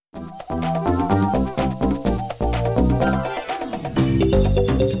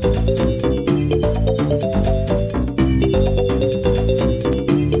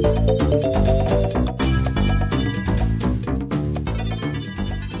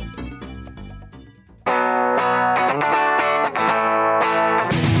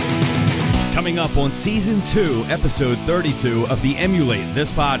Coming up on Season 2, Episode 32 of the Emulate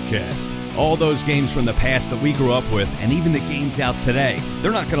This podcast. All those games from the past that we grew up with, and even the games out today,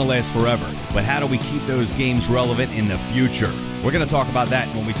 they're not going to last forever. But how do we keep those games relevant in the future? We're going to talk about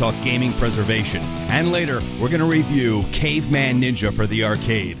that when we talk gaming preservation. And later, we're going to review Caveman Ninja for the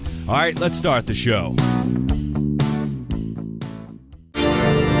arcade. All right, let's start the show.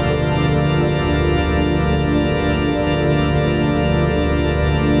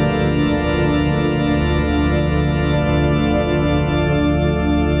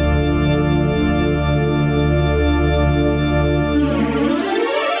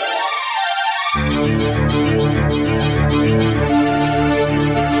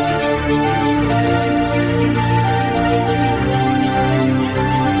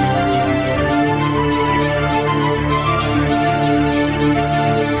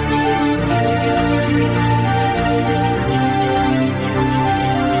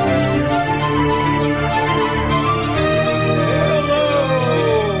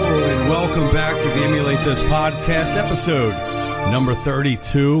 This podcast episode number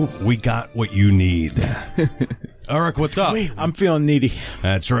 32. We got what you need. Eric, what's up? Wait, I'm feeling needy.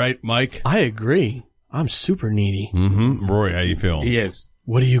 That's right, Mike. I agree. I'm super needy. Roy, how you feeling? Yes.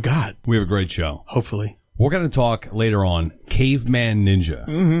 What do you got? We have a great show. Hopefully. We're going to talk later on Caveman Ninja.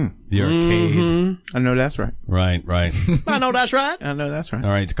 The arcade. I know that's right. Right. I know that's right. I know that's right. All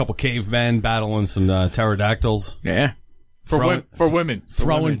right, a couple cavemen battling some pterodactyls. Yeah. For women.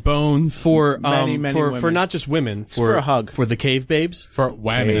 Throwing bones. For many women. for not just women. For a hug. For the cave babes. For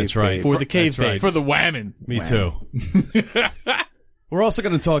whammon. That's right. For the cave That's right. babes. For the whammon. Me too. We're also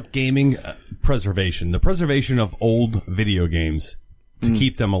going to talk gaming preservation. The preservation of old video games to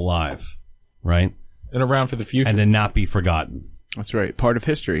keep them alive, right? And around for the future. And to not be forgotten. That's right. Part of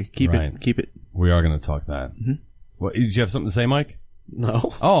history. Keep it. We are going to talk that. What, did you have something to say, Mike?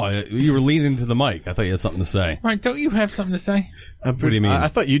 No. Oh, you were leaning into the mic. I thought you had something to say. Right, don't you have something to say? What do you mean? I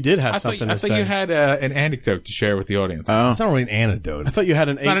thought you did have I something thought to say. you had an anecdote to share with the audience. It's not really an anecdote. I thought you had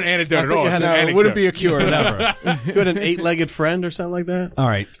an It's not an anecdote at all. It's an It anecdote. wouldn't be a cure. Whatever. You had an 8-legged friend or something like that? All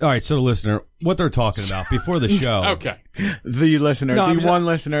right. So the listener, what they're talking about before the show. Okay. The listener. No, one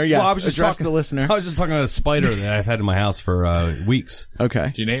listener. Yes. Well, I was just address talking the listener. I was just talking about a spider that I've had in my house for weeks.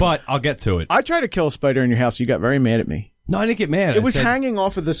 Okay. Do you name But I'll get to it. I tried to kill a spider in your house. You got very mad at me. No, I didn't get mad. It was I said, hanging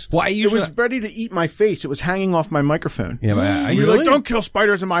off of this. Why it was ready to eat my face. It was hanging off my microphone. Yeah, but You're like, don't kill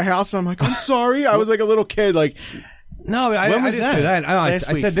spiders in my house. I'm like, I'm sorry. I was like a little kid. Like, No, I When was didn't say that? that. I Last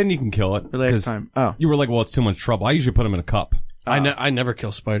said week. then you can kill it. The last 'cause time. Oh. You were like, well, it's too much trouble. I usually put them in a cup. I never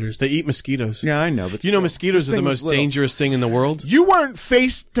kill spiders. They eat mosquitoes. yeah, I know. But You know mosquitoes are the thing most was little. dangerous thing in the world? You weren't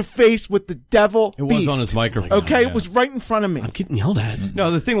face to face with the devil. It beast. was on his microphone. Okay, yeah. it was right in front of me. I'm getting yelled at. No,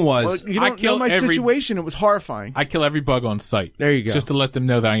 the thing was, Well, you I don't know kill my every- situation. It was horrifying. I kill every bug on sight. There you go. Just to let them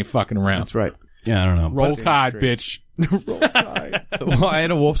know that I ain't fucking around. That's right. yeah, I don't know. Roll Tide, bitch. Well, I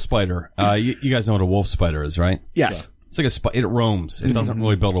had a wolf spider. You guys know what a wolf spider is, right? Yes. It's like a spider. It roams. It doesn't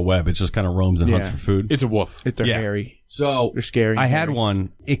really build a web. It just kind of roams and hunts Yeah. for food. It's a wolf. They're Yeah. hairy. So They're scary. I had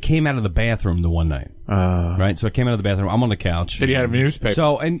one. It came out of the bathroom the one night, right? So it came out of the bathroom. I'm on the couch. Did he have a newspaper?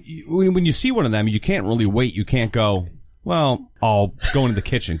 So, and when you see one of them, you can't really wait. You can't go, well, I'll go into the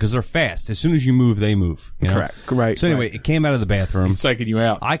kitchen because they're fast. As soon as you move, they move. You know? Correct. Right. So anyway, right. it came out of the bathroom. He's psyching you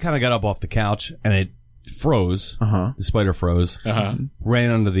out. I kind of got up off the couch and it froze. The spider froze.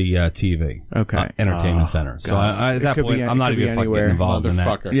 Ran under the TV. Okay. Entertainment center. So I, at that could be point, any- I'm not could be even fucking anywhere. involved in that.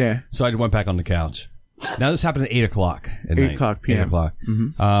 Motherfucker. Yeah. So I went back on the couch. Now this happened at 8 o'clock at 8 night. o'clock p.m. 8 o'clock.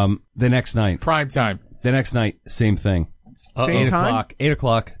 The next night. Prime time. The next night, same thing. Same 8 time? o'clock. 8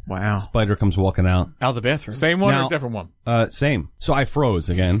 o'clock. Wow. Spider comes walking out. Out of the bathroom. Same one Now- or a different one? Same. So I froze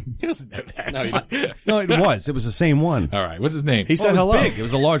again. He doesn't know that. No, he doesn't. No, it was. It was the same one. All right. What's his name? He said it was hello. big. It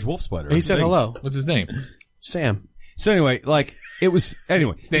was a large wolf spider. It He was said big. hello. What's his name? Sam. So anyway, like, it was,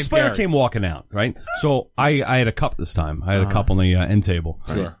 anyway, the name's spider Gary. came walking out, right? So I had a cup this time. I had a cup on the end table.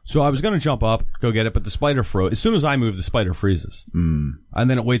 Sure. So I was going to jump up, go get it, but the spider froze. As soon as I move, the spider freezes. And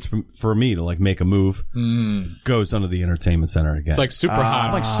then it waits for me to, like, make a move. Goes under the entertainment center again. It's like super I'm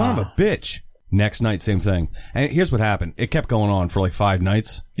hot. like, son of a bitch. Next night, same thing. And here's what happened. It kept going on for like 5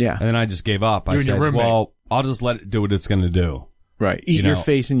 nights. Yeah. And then I just gave up. I You and your said, roommate. well, I'll just let it do what it's going to do. Right. Eat You your know.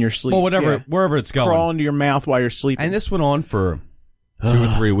 face in your sleep. Well, whatever, Yeah. wherever it's going. Crawl into your mouth while you're sleeping. And this went on for 2 or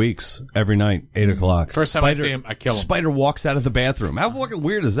 3 weeks, every night, 8 o'clock. First time I see him, I kill him. Spider walks out of the bathroom. How fucking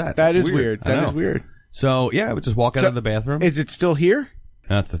weird is that? That That's is weird. I That know. is weird. So, yeah, I would just walk out of the bathroom. Is it still here?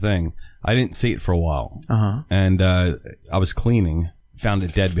 That's the thing. I didn't see it for a while. Uh-huh. And I was cleaning, found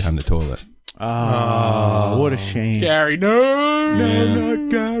it dead behind the toilet. Oh, what a shame. Gary, no!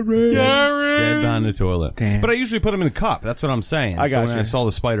 Dead behind the toilet. Damn. But I usually put them in a cup. That's what I'm saying. I So got when you. I saw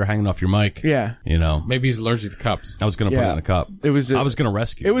the spider hanging off your mic, Yeah. you know, Maybe he's allergic to cups. I was going to put it in a cup. It was I was going to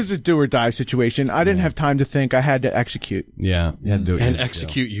rescue. It was a do or die situation. I didn't have time to think. I had to execute. Yeah, you had to do it. And Yeah.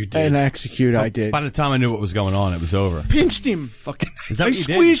 execute you did. And execute I did. By the time I knew what was going on, it was over. Pinched him. Fucking Is that I what you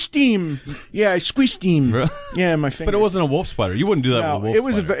did? squeezed him. Yeah, I squeezed him. Really? Yeah, my finger. But it wasn't a wolf spider. You wouldn't do that No, with a wolf it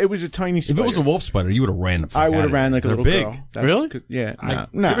was spider. it was a tiny If spider. it was a wolf spider, you would have ran the fuck I out would have of ran it. like a They're little big. girl. That's Really? good. Yeah.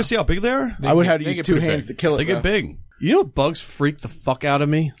 No. You ever see how big they are? I would have to They use get 2 pretty hands big. to kill it. They get though. big. You know what bugs freak the fuck out of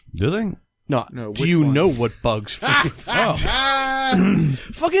me? Do they? No. No, Do which you one? know what bugs freak?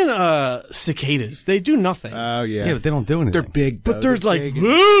 Fucking cicadas. They do nothing. Oh yeah. Yeah, but they don't do anything. They're big. but though. there's They're like, big.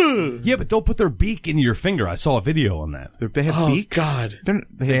 "Ugh." Yeah, but they'll put their beak in your finger. I saw a video on that. They have Oh, beaks. God.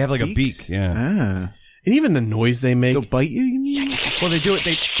 They have like a beaks? beak. Yeah. Ah. And even the noise they make. They'll bite you. You mean? Well, they do it.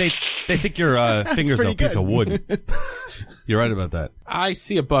 They think your fingers are a pretty piece good. of wood. You're right about that. I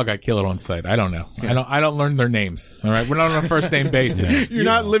see a bug, I kill it on sight. I don't know. I don't learn their names. All right, we're not on a first name basis. You're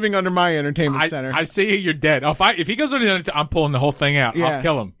not living under my entertainment center. I see you're dead. Oh, if he goes under the, I'm pulling the whole thing out. Yeah. I'll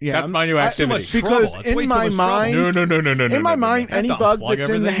kill him. Yeah, That's my new That's too activity. much because trouble. That's way in too my much trouble. mind, No. in my mind, I have any to bug unplug that's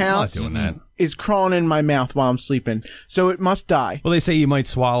in the everything. I'm not house doing that. is crawling in my mouth while I'm sleeping, so it must die. Well, they say you might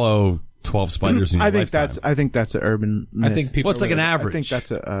swallow 12 spiders in your I think lifetime. that's an urban myth. I think people. Well, it's like an average. I think that's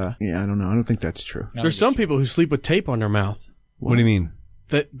a yeah. I don't know. I don't think that's true. There's some people who sleep with tape on their mouth. What do you mean?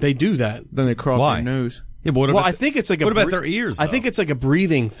 That they do that. Then they crawl Why? up their nose. Yeah, but what Well, about I think it's like a. what about bre- their ears? I though? think it's like a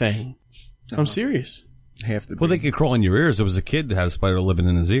breathing thing. I'm serious. Half the. Well, they could crawl in your ears. There was a kid that had a spider living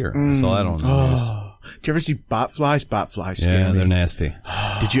in his ear. I saw that on the news. Oh. Did you ever see bot flies? Bot flies. Yeah, Scare they're me. nasty.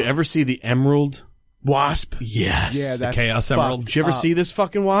 Did you ever see the emerald? Wasp. Yes. Yeah, that's Chaos fucked Emerald. Did you ever up. see this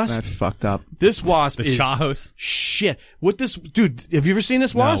fucking wasp? That's fucked up. This wasp The is Chahos. shit. What this dude? Have you ever seen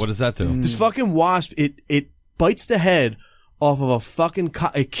this No, wasp? what does that do? This fucking wasp. It bites the head off of a fucking.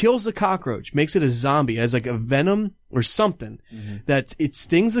 It kills the cockroach, makes it a zombie. It has like a venom or something that it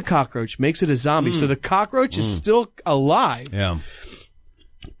stings the cockroach, makes it a zombie. So the cockroach is still alive. Yeah.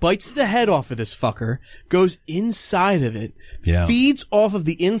 Bites the head off of this fucker, goes inside of it, Yeah. feeds off of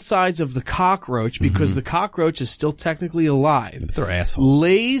the insides of the cockroach because the cockroach is still technically alive. But they're assholes.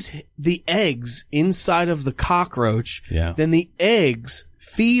 Lays the eggs inside of the cockroach. Yeah. Then the eggs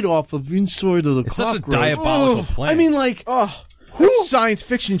feed off of inside of the It's cockroach. such a diabolical plan. I mean, like, Oh, who science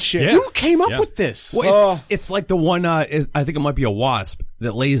fiction shit? Yeah. who came up Yeah. with this? Well, it's like the one, I think it might be a wasp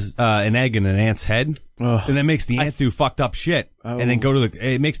that lays an egg in an ant's head, and then makes the ant do fucked up shit, and then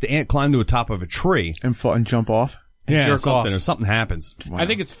it makes the ant climb to the top of a tree. And jump off. Yeah, jerk something, off. or something happens. I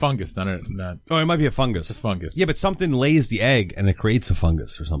think it's fungus. Not Oh, it might be a fungus. it's a fungus. Yeah, but something lays the egg and it creates a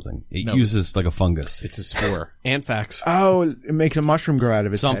fungus or something. It uses like a fungus. it's a spore. Ant facts. Oh, it makes a mushroom grow out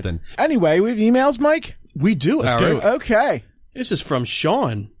of its Something. head. Anyway, we have emails, Mike. We do. Let's All go. Okay. This is from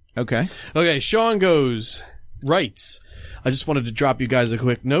Sean. Okay. Okay, Sean writes, I just wanted to drop you guys a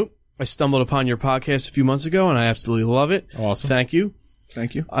quick note. I stumbled upon your podcast a few months ago and I absolutely love it. Awesome. Thank you.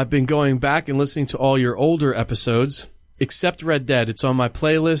 Thank you. I've been going back and listening to all your older episodes, except Red Dead. It's on my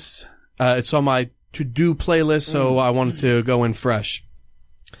playlist. It's on my to-do playlist, so I wanted to go in fresh.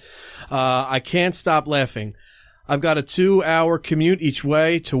 I can't stop laughing. I've got a 2-hour commute each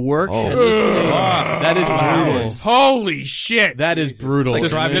way to work. And listening. That is brutal. Holy shit! That is brutal. It's like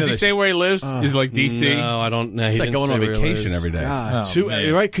does driving does to he the- say where he lives? Is it like DC? No, I don't know. It's like going on vacation every day. God, Oh,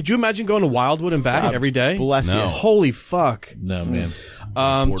 man. Right? Could you imagine going to Wildwood and back every day? bless No. you. Holy fuck. No, man.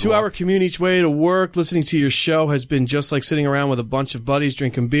 2-hour commute each way to work. Listening to your show has been just like sitting around with a bunch of buddies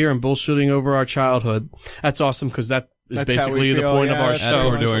drinking beer and bullshitting over our childhood. That's awesome because that is That's how basically we the feel, point yeah, of our that's show. That's what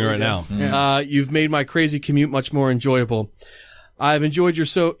we're That's doing what right we do. now. Yeah. You've made my crazy commute much more enjoyable. I've enjoyed your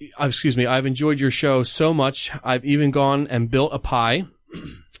I've enjoyed your show so much. I've even gone and built a pie,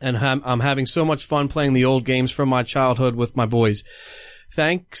 and I'm having so much fun playing the old games from my childhood with my boys.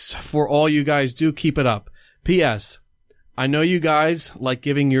 Thanks for all you guys do. Keep it up. P.S. I know you guys like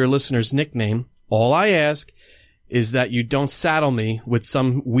giving your listeners nickname. All I ask is that you don't saddle me with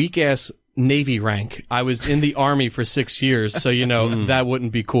some weak ass Navy rank. I was in the Army for 6 years, so you know that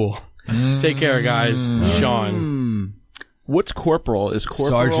wouldn't be cool. Take care, guys. Sean. What's corporal? Is corporal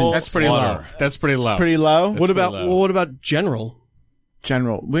Sergeant. That's pretty low. Slaughter. That's pretty low. pretty low? What about pretty low. what about general?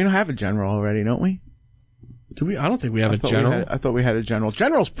 General. We don't have a general already, don't we? Do we? I don't think we have a I general. thought we had a general.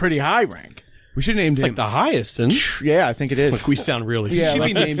 General's pretty high rank. We should name It's like the highest, and Yeah, I think it is. we sound really Yeah, should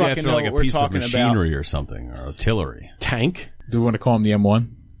like be we named fucking after know like what a we're piece of talking about. machinery or something, or artillery. tank. Do we want to call him the M1?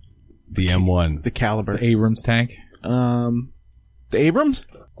 The M1. The caliber. The Abrams tank? The Abrams?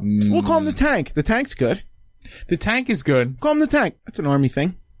 We'll call him the tank. The tank's good. The tank is good. Call him the tank. That's an army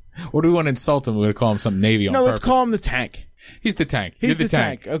thing. Or do we want to insult him? We're going to call him some Navy on No, purpose. let's call him the tank. He's the tank. He's You're the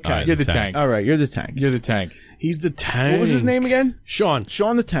tank. Okay. You're the tank. All right, you're the tank. You're the tank. He's the tank. What was his name again? Sean.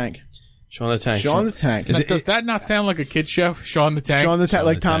 Sean the Tank. Sean the Tank. Sean the Tank. Does that not sound like a kid's show? Sean the Tank? Sean the Tank,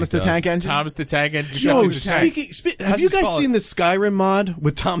 like the Thomas Tank the Tank Engine? Thomas the Tank Engine. Yo, He's the tank. have you guys seen the Skyrim mod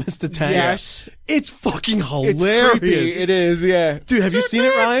with Thomas the Tank? Yes. It's fucking It's hilarious. creepy. It is, yeah. Dude, have you seen it,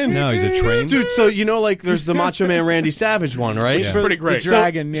 Ryan? No, he's a train. Dude, so you know, like, there's the Macho Man Randy Savage one, right? It's pretty great. The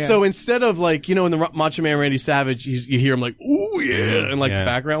dragon, yeah. So instead of like, you know, in the Macho Man Randy Savage, you hear him like, ooh, yeah, and like the Yeah.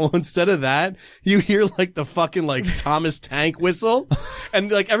 background. Well, instead of that, you hear like the fucking like Thomas Tank whistle. And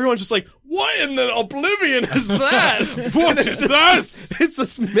like everyone's just like, what in the oblivion is that? What is this? It's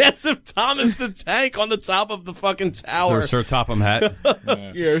this massive Thomas the Tank on the top of the fucking tower. Sir Topham hat.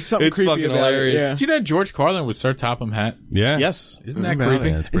 Yeah, there's something It's creepy fucking about hilarious. it. Yeah. Do you know George Carlin was Sir Topham Hat? Yeah. Yes. Isn't that Yeah, creepy?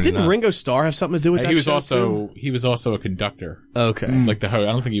 that's And pretty didn't nuts. Ringo Starr have something to do with that He was show, also too? a conductor. Okay. Like the host.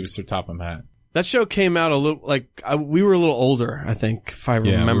 I don't think he was Sir Topham Hat. That show came out a little, like, we were a little older, I think, if I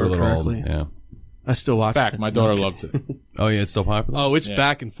Yeah, remember we're a little correctly. old. Yeah. I still watch Back. it. My daughter loved it. Oh yeah, it's still popular. Oh, it's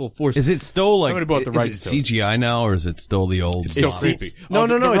back in full force. Is it still like? Somebody bought the rights is to it it. CGI now, or is it still the old? It's still It's creepy. No,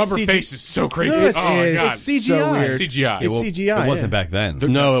 no, no, The it's rubber CG face is so creepy. No, it's, oh my god. it's CGI. So weird. CGI. It's CGI. It wasn't yeah. back then.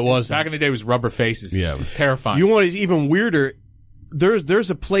 No, it wasn't. Back in the day, it was rubber faces. Yeah, It's terrifying. You want it even weirder?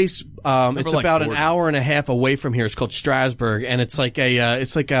 There's a place. It's like, about an Gordon? hour and a half away from here. It's called Strasbourg, and it's like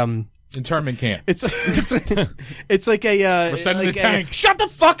Internment camp. it's like a We're sending like the tank. Shut the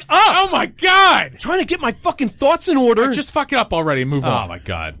fuck up! Oh my god! Trying to get my fucking thoughts in order. Just fuck it up already and move Oh on. my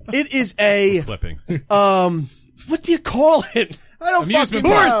god. It is a Clipping. what do you call it? I don't Amusement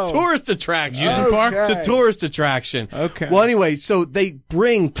fucking park. know. Tourist attraction. Amusement park? It's a tourist attraction. Okay. Well, anyway, so they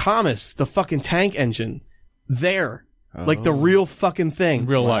bring Thomas, the fucking tank engine, there, like the real fucking thing, In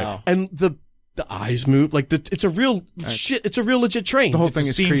real life. and the eyes move like it's a real shit. It's a real legit train. The whole It's thing a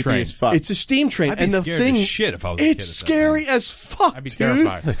is steam creepy train. as fuck. It's a steam train, I'd be and the scared thing. as shit if I was a kid It's at that scary as fuck. I'd be dude.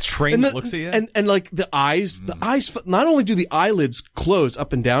 terrified. The train And that looks at you. and like the eyes, not only do the eyelids close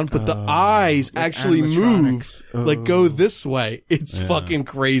up and down, but the eyes actually move, animatronics. like go this way. It's fucking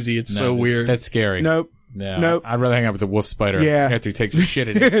crazy. It's so weird. That's scary. Nope. No. Nope. I'd rather hang out with the wolf spider. Yeah. After he takes a shit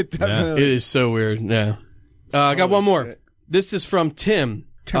in it. Definitely. It is so weird. Yeah. I got one more. This is from Tim.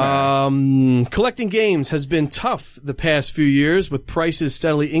 Collecting games has been tough the past few years with prices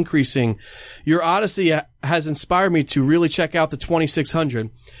steadily increasing. Your Odyssey has inspired me to really check out the 2600.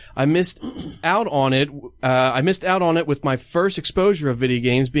 I missed out on it with my first exposure of video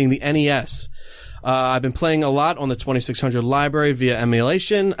games being the NES. I've been playing a lot on the 2600 library via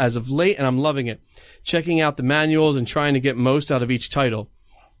emulation as of late, and I'm loving it. Checking out the manuals and trying to get most out of each title.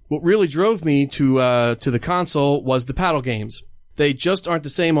 What really drove me to the console was the paddle games. They just aren't the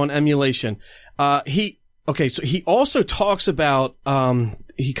same on emulation. So he also talks about,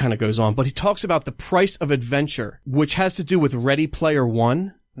 he kind of goes on, but he talks about the price of adventure, which has to do with Ready Player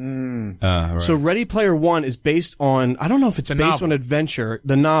One. Right. So Ready Player One is based on, I don't know if it's The based novel. on Adventure,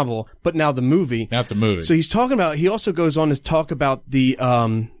 the novel, but now the movie. That's a movie. So he's talking about, he also goes on to talk about the,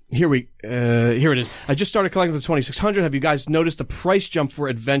 here it is. I just started collecting the 2600. Have you guys noticed the price jump for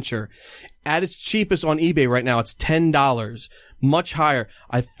Adventure? At its cheapest on eBay right now, it's $10. Much higher.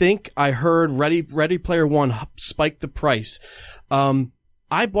 I think I heard Ready Player One spike the price.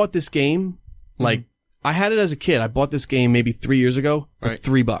 I bought this game, like, I had it as a kid. I bought this game maybe 3 years ago for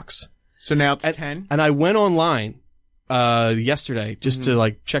 $3. So now it's 10. And I went online, yesterday just to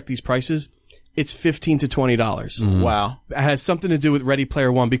like check these prices. It's $15 to $20. Wow. It has something to do with Ready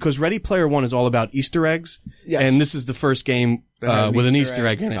Player One because Ready Player One is all about Easter eggs. Yes. And this is the first game, with an Easter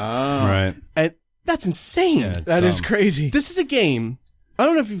egg in it. Right. And that's insane. Yeah, it's That is dumb. crazy. This is a game. I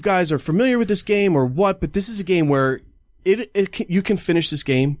don't know if you guys are familiar with this game or what, but this is a game where you can finish this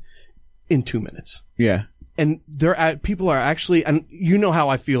game in 2 minutes. Yeah. And people are actually, and you know how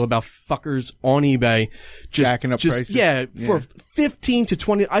I feel about fuckers on eBay. Jacking up prices. Yeah, for 15 to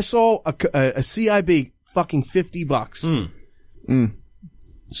 20. I saw a CIB fucking $50.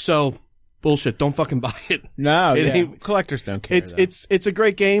 So, bullshit. Don't fucking buy it. No, It yeah. ain't- Collectors don't care. It's a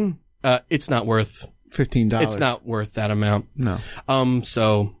great game. It's not worth, $15. it's not worth that amount. No.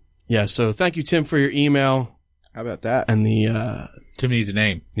 So thank you, Tim, for your email How about that? and the, Tim needs a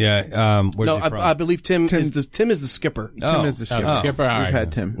name. Yeah. Where's no, he from? I believe Tim is the skipper. Tim is the skipper. Skipper. All We've right.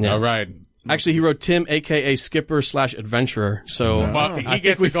 had Tim. Yeah. All right. Actually, he wrote Tim, aka Skipper / Adventurer. So Well, he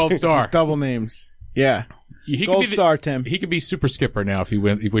gets a gold star. Double names. Yeah. He Gold could be star, Tim. He could be Super Skipper now if he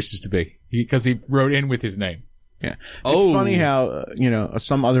wishes to be, because he wrote in with his name. Yeah. Oh. It's funny how,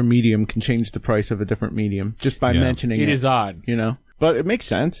 some other medium can change the price of a different medium just by mentioning it. It is odd. But it makes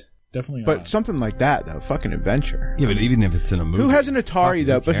sense. Definitely But odd. something like that, though, fucking adventure. Yeah, but even if it's in a movie. Who has an Atari,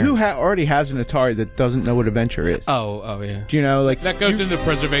 though? But who cares? already has an Atari that doesn't know what adventure is? Oh, yeah. Do you know, like, That goes into the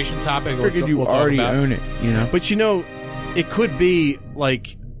preservation topic. figured you we'll talk already about. own it, you know? But it could be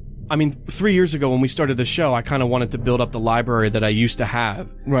like, 3 years ago when we started the show, I kind of wanted to build up the library that I used to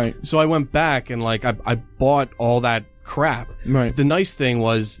have. Right. So I went back and I bought all that crap. Right. The nice thing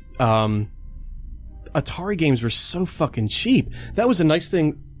was, Atari games were so fucking cheap. That was a nice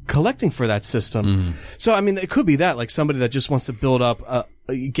thing collecting for that system. So, it could be that, like somebody that just wants to build up,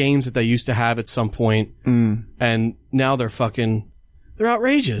 games that they used to have at some point. And now they're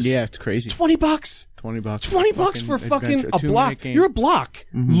outrageous. Yeah, it's crazy. $20. $20. $20 for fucking adventure, a block. 2-minute game. You're a block.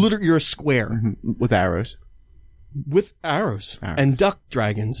 Literally, you're a square With arrows. with arrows and duck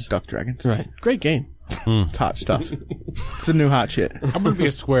dragons. Duck dragons. Right. Great game. It's hot stuff. It's the new hot shit. I'm going to be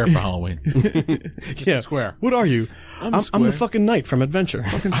a square for Halloween. Just a square. What are you? I'm the square. fucking knight from Adventure.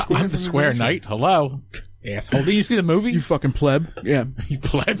 I'm the square knight. Hello. Asshole. Did you see the movie? You fucking pleb. Yeah. You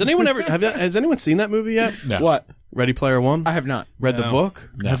pleb. Has anyone has anyone seen that movie yet? No. What? Ready Player One? I have not. Read the book?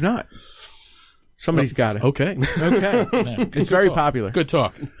 I have not. Somebody's got it. Okay. Okay. It's very popular. Good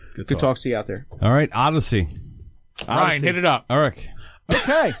talk. Good talk to you out there. All right, Odyssey. Ryan, hit it up. Eric.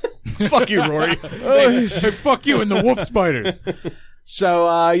 Okay. Fuck you, Rory. Hey, fuck you and the wolf spiders. So,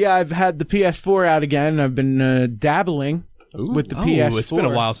 I've had the PS4 out again. I've been dabbling with the PS4. It's been a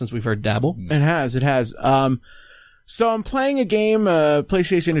while since we've heard Dabble. It has. So I'm playing a game,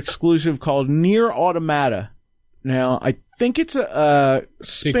 PlayStation exclusive called Nier Automata. Now, I think it's a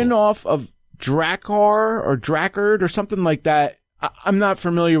spin-off of Drakkar or Drakkard or something like that. I'm not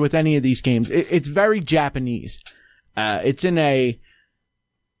familiar with any of these games. It's very Japanese. It's in a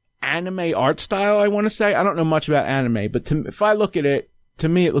anime art style, I want to say. I don't know much about anime, but if I look at it, to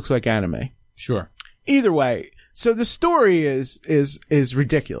me it looks like anime. Sure. Either way, so the story is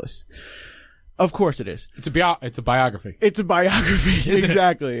ridiculous. Of course it is. It's a biography. It's a biography.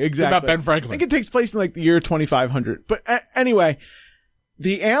 Exactly. It's about Ben Franklin. I think it takes place in like the year 2500. But anyway,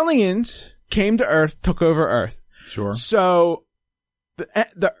 the aliens came to Earth, took over Earth. Sure. So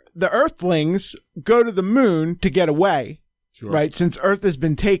the Earthlings go to the moon to get away, Sure. right? Since Earth has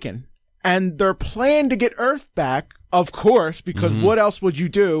been taken. And their plan to get Earth back, of course, because what else would you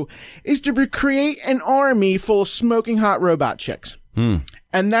do, is to create an army full of smoking hot robot chicks.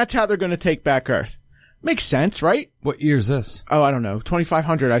 And that's how they're going to take back Earth. Makes sense, right? What year is this? Oh, I don't know.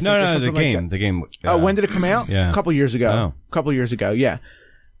 2500, I think. or No, something the game. Like that. The game. Oh, when did it come out? Yeah. A couple years ago. Oh. A couple years ago, yeah.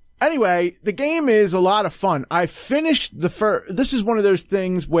 Anyway, the game is a lot of fun. I finished the first. This is one of those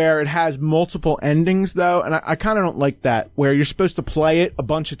things where it has multiple endings, though, and I kind of don't like that, where you're supposed to play it a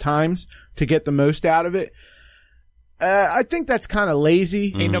bunch of times to get the most out of it. I think that's kind of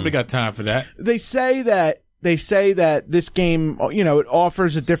lazy. Ain't nobody got time for that. They say that this game, you know, it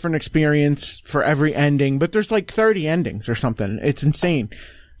offers a different experience for every ending, but there's like 30 endings or something. It's insane.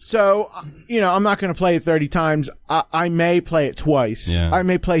 So, you know, I'm not going to play it 30 times. I may play it twice. Yeah. I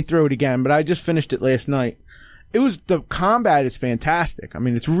may play through it again, but I just finished it last night. The combat is fantastic. I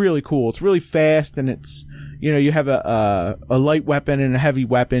mean, it's really cool. It's really fast, and it's, you know, you have a light weapon and a heavy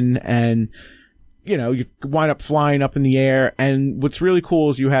weapon, and, you know, you wind up flying up in the air. And what's really cool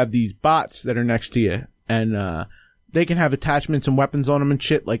is you have these bots that are next to you, and, they can have attachments and weapons on them and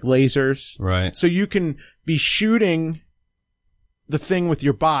shit, like lasers. Right. So you can be shooting the thing with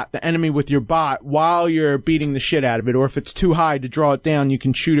your bot, the enemy with your bot, while you're beating the shit out of it. Or if it's too high to draw it down, you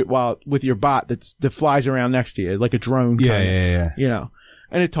can shoot it with your bot that flies around next to you, like a drone. Yeah. You know,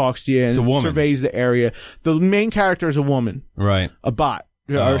 and it talks to you and It's a woman. surveys the area. The main character is a woman, Right. a bot.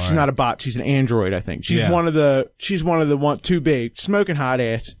 Or she's right. not a bot. She's an android, I think. She's one of the too big, smoking hot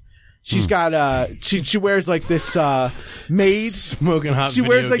ass. She's got, she wears like this, maid. Smoking hot She video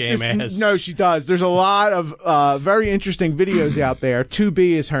wears like game this. ass. No, she does. There's a lot of very interesting videos out there.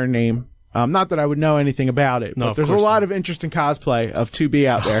 2B is her name. Not that I would know anything about it, No, but of there's a course lot not. of interesting cosplay of 2B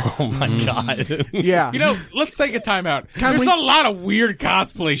out there. Oh my god. Yeah, You know, let's take a time out. Can There's we- a lot of weird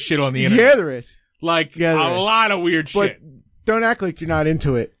cosplay shit on the internet. yeah, there is. Like, Yeah, there a is. lot of weird But shit. don't act like you're not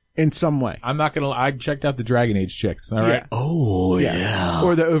into it in some way. I'm not gonna. I checked out the Dragon Age chicks. All right. Yeah. Oh yeah.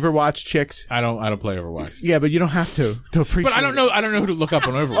 Or the Overwatch chicks. I don't play Overwatch. Yeah, but you don't have to appreciate. But I don't know. I don't know who to look up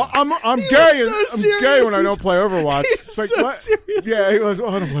on Overwatch. I'm gay. was so I'm gay when serious. I don't play Overwatch. It's like, so what? serious. Yeah, he was. Oh,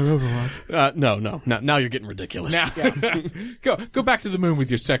 I don't play Overwatch. No. Now you're getting ridiculous. Now, go back to the moon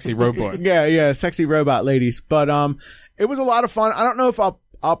with your sexy robot. Yeah, sexy robot ladies. But it was a lot of fun. I don't know if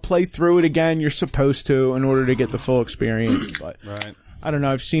I'll play through it again. You're supposed to in order to get the full experience. But Right. I don't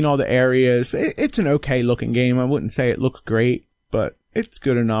know. I've seen all the areas. It's an okay looking game. I wouldn't say it looks great, but it's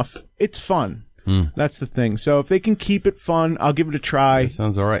good enough. It's fun. That's the thing. So if they can keep it fun, I'll give it a try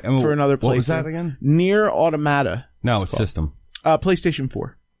Sounds all right. for another playthrough. What was that again? Nier Automata. No, it's system. PlayStation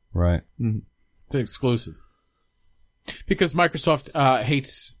 4. Right. It's exclusive. Because Microsoft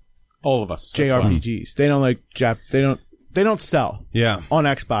hates all of us. That's why. JRPGs. They don't like they don't sell Yeah. on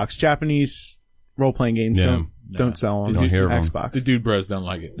Xbox. Japanese role-playing games don't sell on don't hear of 'em. Xbox. The dude bros don't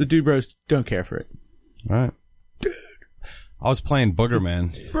like it. The dude bros don't care for it. All right. I was playing Booger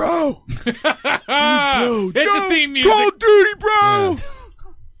Man. Bro! Hit the theme music. Call of Duty, bro! Yeah.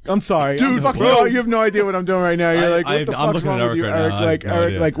 I'm sorry. Dude, bro. You have no idea what I'm doing right now. You're like, what the I'm fuck's looking wrong at with you, Eric right Eric? now. I Like, have no Eric,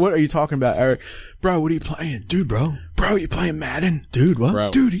 idea. like, what are you talking about, Eric? Bro, what are you playing? Dude, bro. Bro, you playing Madden? Dude, what? Bro.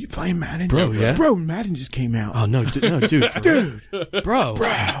 Dude, are you playing Madden? Bro, yeah? Bro, Madden just came out. Oh, no, dude. For Dude. real?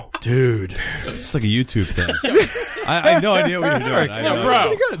 Bro. Dude. It's like a YouTube thing. I have no idea what you're doing. I have no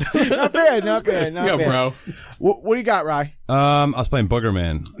Bro. Not bad, not bad, not Yo, bad. bro. What do you got, Rye? I was playing Booger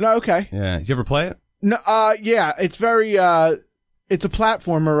Man. No, okay. Yeah. Did you ever play it? No, yeah, it's very, it's a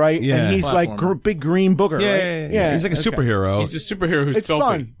platformer, right? Yeah. And he's like Platformer. big green booger, right? Yeah. He's like a okay. superhero. He's a superhero who's It's filthy.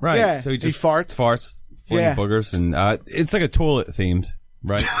 fun. Right. Yeah. So he just farts. fling Yeah. boogers, and it's like a toilet themed,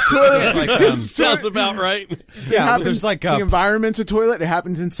 right? Toilet. like, Sounds about right. yeah, but there's like the environment's a toilet. It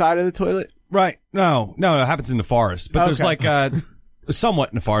happens inside of the toilet. right. No, it happens in the forest, but there's Okay. like somewhat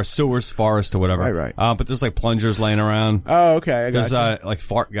in the forest, sewers, forest, or whatever. Right. But there's like plungers laying around. Oh, okay. I got There's like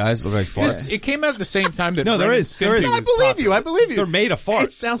fart guys look like farts. It came out at the same time that No, there Ren and is. There is. Stimpy No, I was believe popular. you. I believe you. They're made of fart.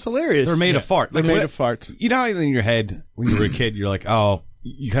 It sounds hilarious. They're made of fart. They're Like, made what- of farts. You know how in your head when you were a kid, you're like, oh,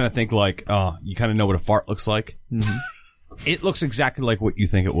 you kind of think like, oh, you kind of know what a fart looks like. It looks exactly like what you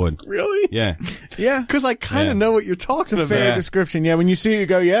think it would. Really? Yeah. Yeah. Because I kind of Yeah. know what you're talking about. Fair Yeah. description. Yeah. When you see it, you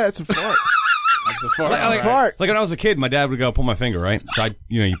go, yeah, it's a fart. That's a fart. Like, Fart. like when I was a kid, my dad would go pull my finger, right? So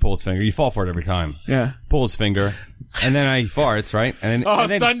you pull his finger. You fall for it every time. Yeah. Pull his finger, and then he farts, right? And then, Oh, and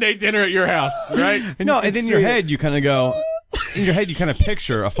then Sunday dinner at your house, right? and then in your head you kind of go, in your head you kind of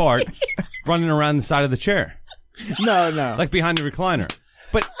picture a fart running around the side of the chair, No. like behind the recliner.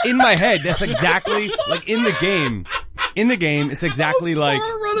 But in my head, that's exactly like in the game. In the game, it's exactly like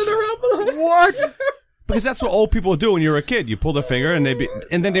running around behind. What? because that's what old people do when you're a kid. You pull the finger, and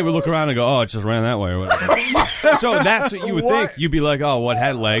then they would look around and go, "Oh, it just ran that way." Or whatever. So that's what you would What? think. You'd be like, "Oh, what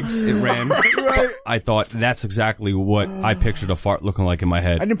had legs? It ran." Right. I thought that's exactly what I pictured a fart looking like in my I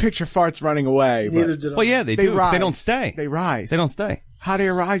head. didn't picture farts running away. Neither But did I. Well, yeah, they they do. 'Cause rise. They don't stay. They rise. They don't stay. Hot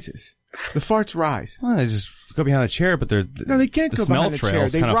air rises. The farts rise. Well, they just go behind a chair, but they're No, they can't the go smell behind a chair.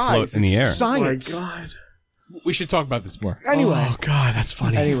 trails They kind of rise. float in the air. It's science. God. We should talk about this more. Anyway. Oh, God, that's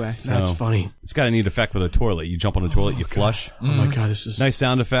funny. Anyway. That's So- funny. It's got a neat effect with a toilet. You jump on a toilet, you flush. Oh, my God, this is... Nice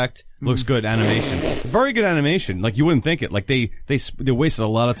sound effect. Looks good. Animation. Very good animation. Like you wouldn't think it. Like they wasted a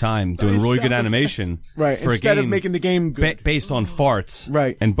lot of time doing Nice really good sound animation. Right. For Instead a of game making the game good. based on farts.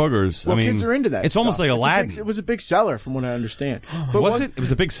 Right. And boogers. Well, I mean, kids are into that. It's almost stuff. like It's a Aladdin. big- it was a big seller, from what I understand. But was it? It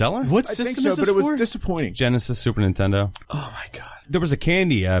was a big seller? What I think system so, is but this it was for? disappointing. Genesis, Super Nintendo. Oh, my God. There was a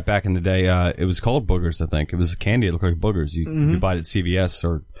candy back in the day. It was called boogers, I think. It was a candy. It looked like boogers. You buy it at CVS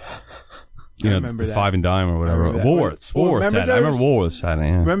or remember that. Five and Dime or whatever. remember that. Woolworths. Well, Woolworths remember had it. I remember those? Woolworths had it.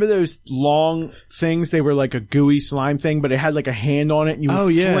 Yeah. Remember those long things? They were like a gooey slime thing, but it had like a hand on it, and you would Oh,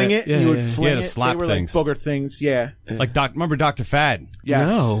 yeah. fling it, Yeah, and you would yeah. fling Yeah, the it. slap they were things. like booger things. Yeah. Like remember Dr. Fad, Yes.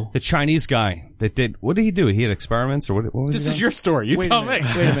 No. the Chinese guy that did. What did he do? He had experiments or what was This he is doing? your story. You Wait a tell minute. me.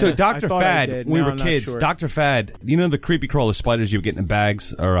 Wait a minute. So I Dr. thought I Fad, did. when we Now were I'm not kids, sure. Dr. Fad, you know the creepy crawler spiders you would get in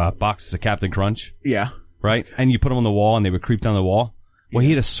bags or boxes of Captain Crunch, Yeah. right? And you put them on the wall and they would creep down the wall. Well,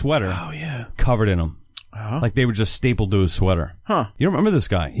 he had a sweater Oh, yeah. covered in them. Uh-huh. Like they were just stapled to his sweater. Huh. You don't remember this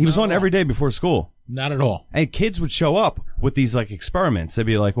guy? He was on every day before school. Not at all. And kids would show up with these like experiments. They'd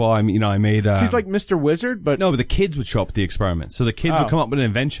be like, well, I made, She's like Mr. Wizard, but no, but the kids would show up with the experiments. So the kids Oh. would come up with an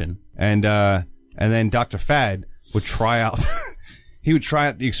invention and then Dr. Fad would try out, he would try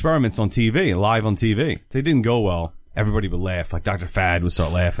out the experiments on TV, live on TV. If they didn't go well, everybody would laugh. Like Dr. Fad would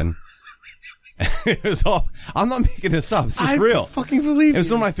start laughing. It was all, I'm not making this up. This is real. fucking believe It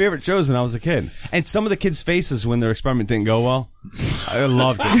was one of my favorite shows when I was a kid. And some of the kids' faces when their experiment didn't go well, I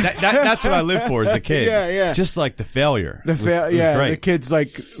loved it. That's what I lived for as a kid. Yeah, yeah. Just like the failure. the was great. the kid's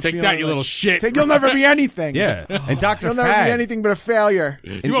like, Take that, you little shit. You'll never be anything. Yeah. And Dr. You'll never be Fad. anything but a failure.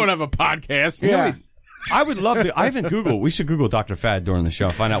 You won't have a podcast. Yeah. I would love to. I haven't Googled. We should Google Dr. Fad during the show.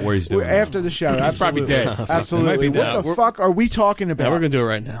 Find out where he's doing. After the show, He's probably absolutely. dead. Absolutely. He might be What dead. the fuck are we talking Yeah, about? we're going to do it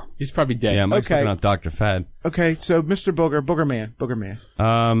right now. He's probably dead. Yeah, Mike's Okay. looking up Dr. Fad. Okay, so Mr. Booger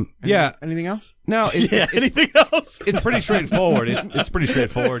Man. Yeah. Anything else? No, Anything else? it's pretty straightforward. It's pretty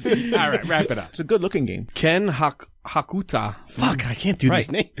straightforward. All right, wrap it up. It's a good looking game. Ken Hakuta. Fuck, I can't do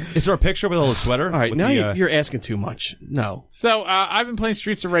this name. Is there a picture with a little sweater? All right, With now the, you're asking too much. No. So, I've been playing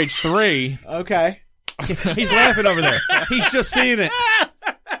Streets of Rage 3. Okay. he's laughing over there. He's just seeing it.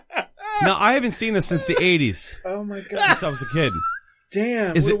 No, I haven't seen this since the 80s. Oh my god. Since I was a kid.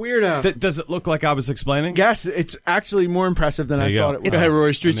 Damn. Is what it a weirdo. Does it look like I was explaining? Yes, it's actually more impressive than I you go. thought it would. Go ahead,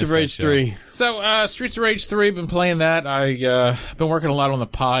 Roy. Streets I of missed Rage that 3. So, Streets of Rage 3, been playing that. I, been working a lot on the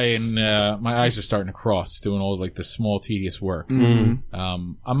Pi, and, my eyes are starting to cross, doing all, like, the small, tedious work. Mm-hmm.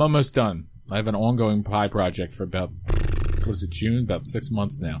 I'm almost done. I have an ongoing Pi project for about, June? About 6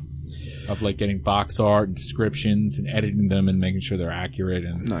 months now. Of, like, getting box art and descriptions and editing them and making sure they're accurate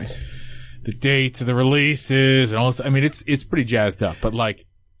and Nice. the dates of the releases and all this. I mean, it's pretty jazzed up, but, like,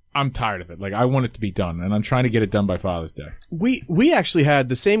 I'm tired of it. Like, I want it to be done, and I'm trying to get it done by Father's Day. We actually had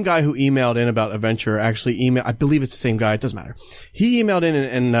the same guy who emailed in about Adventure I believe it's the same guy. It doesn't matter. He emailed in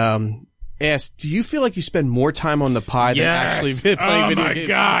and asked, do you feel like you spend more time on the Pi than actually playing video games? Oh my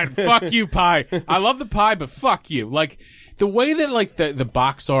God. Fuck you, Pi. I love the Pi, but fuck you. Like, the way that, like, the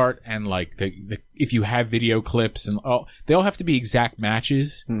box art and, like, the if you have video clips and they all have to be exact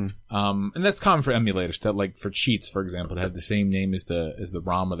matches. And that's common for emulators to, like, for cheats, for example, to have the same name as the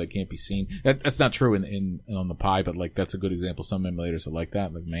ROM that can't be seen. That's not true in on the Pi, but, like, that's a good example. Some emulators are like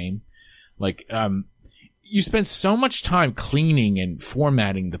that, like MAME. Like, you spend so much time cleaning and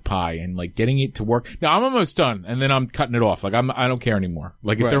formatting the Pi and, like, getting it to work. Now, I'm almost done, and then I'm cutting it off. Like, I don't care anymore.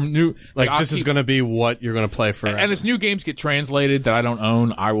 Like, if they're new, Like, this is going to be what you're going to play forever. and as new games get translated that I don't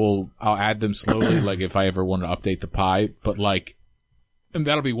own, I'll add them slowly. Like, if I ever want to update the Pi, but, like, and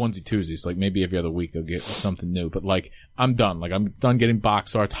that'll be onesie twosies. Like, maybe every other week I'll get something new. But, like, I'm done. Like, I'm done getting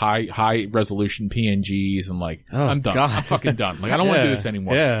box arts, high resolution PNGs, and, like, I'm done. God. I'm fucking done. Like, I don't want to do this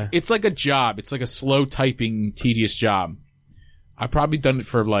anymore. Yeah. It's like a job. It's like a slow typing, tedious job. I've probably done it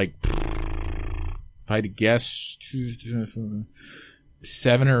for, like, if I had to guess,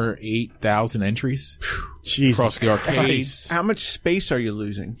 7,000 or 8,000 entries Jesus across the arcades. Christ. How much space are you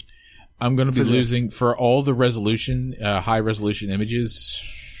losing? I'm going to be losing for all the resolution, high resolution images.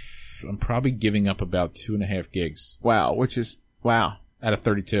 I'm probably giving up about 2.5 gigs. Wow, which is wow. Out of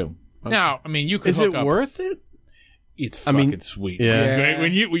 32. Okay. Now, I mean, you could Is hook it up. worth it? It's I fucking mean, sweet. yeah.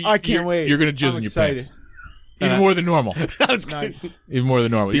 Like, when I can't wait. You're going to jizz I'm in your excited. pants. Even more than normal. Nice. Even more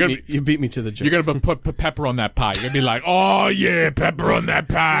than normal. You beat me to the joke. You're going to put pepper on that pie. You're going to be like, oh yeah, pepper on that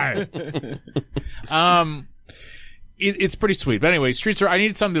pie. It's pretty sweet. But anyway, I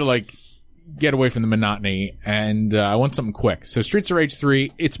needed something to, like, get away from the monotony, and I want something quick. So Streets of Rage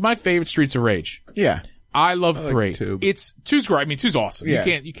 3, it's my favorite Streets of Rage. Yeah. I love like 3. 2. It's 2's great. I mean, 2's awesome. Yeah.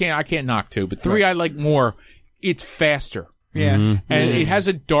 I can't knock 2, but 3 I like more. It's faster. Yeah. And it has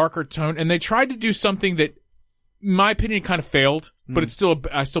a darker tone, and they tried to do something that, in my opinion, kind of failed, but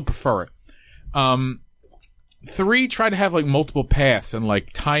I still prefer it. 3 tried to have, like, multiple paths and,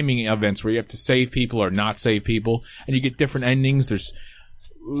 like, timing events where you have to save people or not save people, and you get different endings.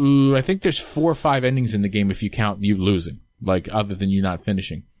 I think there's 4 or 5 endings in the game if you count you losing, like, other than you not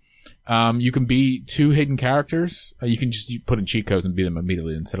finishing. You can be 2 hidden characters. You can just put in cheat codes and be them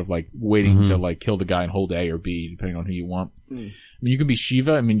immediately instead of, like, waiting to, like, kill the guy and hold A or B, depending on who you want. I mean, you can be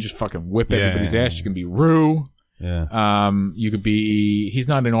Shiva. I mean, just fucking whip everybody's ass. You can be Rue. Yeah. You could be, he's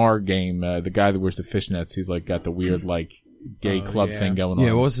not in our game, the guy that wears the fishnets. He's, like, got the weird, like, gay club thing going on.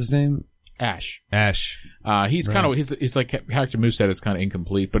 Yeah, what was his name? Ash. He's Kind of, his like, character moveset is kind of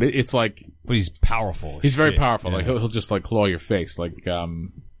incomplete, but it's like, but he's powerful. he's very Shit. powerful. Yeah. Like, he'll just, like, claw your face. Like,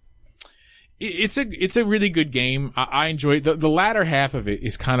 it's a really good game. I enjoy it. The latter half of it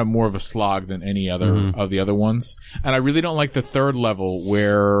is kind of more of a slog than any other of the other ones. And I really don't like the third level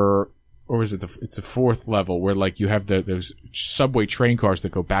or is it it's the fourth level where, like, you have those subway train cars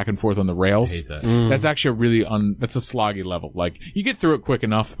that go back and forth on the rails. I hate that. That's actually a really that's a sloggy level. Like, you get through it quick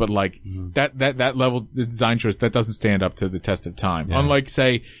enough, but, like, that level, the design choice, that doesn't stand up to the test of time. Yeah. Unlike,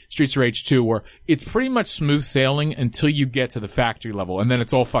 say, Streets of Rage 2, where it's pretty much smooth sailing until you get to the factory level, and then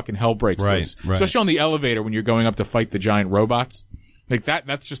it's all fucking hell breaks loose. Right. Especially on the elevator when you're going up to fight the giant robots. Like,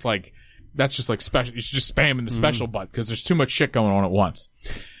 that's just like special. You're just spamming the special button because there's too much shit going on at once.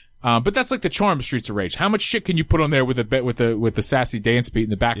 But that's like the charm of Streets of Rage. How much shit can you put on there with the sassy dance beat in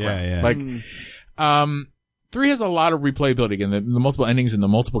the background? Yeah. Like, 3 has a lot of replayability. Again, the multiple endings and the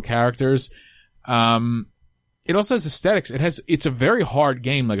multiple characters. It also has aesthetics. It's a very hard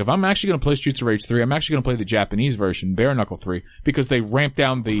game. Like, if I'm actually going to play Streets of Rage 3, I'm actually going to play the Japanese version, Bare Knuckle 3, because they ramped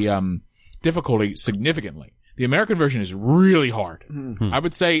down the, difficulty significantly. The American version is really hard. I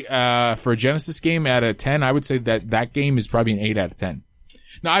would say, for a Genesis game out of 10, I would say that game is probably an 8 out of 10.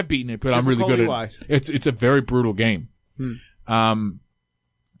 Now, I've beaten it, but I'm really good at it. It's a very brutal game. But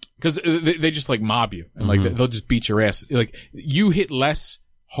Because they just like mob you and like they'll just beat your ass. Like you hit less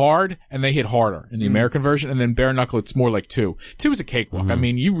hard and they hit harder in the American version, and then bare knuckle it's more like 2. 2 is a cakewalk. I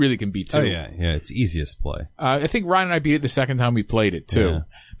mean, you really can beat 2. Oh yeah, it's easiest play. I think Ryan and I beat it the second time we played it too. Yeah.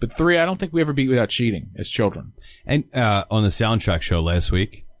 But 3, I don't think we ever beat without cheating as children. And on the soundtrack show last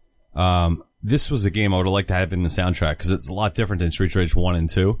week, this was a game I would have liked to have in the soundtrack because it's a lot different than Streets of Rage 1 and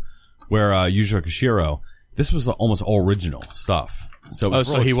 2, where Yujiro Koshiro, this was almost all original stuff. So, it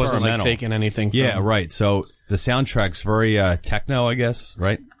was so he wasn't like experimental. taking anything from... Yeah, right. So the soundtrack's very techno, I guess,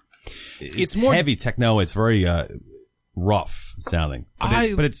 right? It's more heavy techno. It's very rough sounding,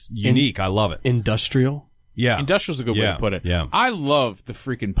 but it's unique. I love it. Industrial? Yeah, Industrial's a good way to put it. Yeah. I love the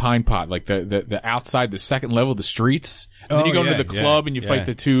freaking Pine Pot, like the outside, the second level, the streets. And then you go into the club and you fight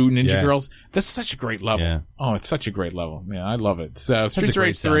the 2 ninja girls. That's such a great level. Yeah. Oh, it's such a great level. Man, I love it. So Streets of a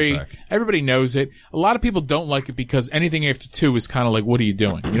Rage great 3, soundtrack. everybody knows it. A lot of people don't like it because anything after 2 is kind of like, what are you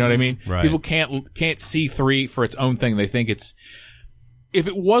doing? You know what I mean? Right. People can't see 3 for its own thing. They think it's, if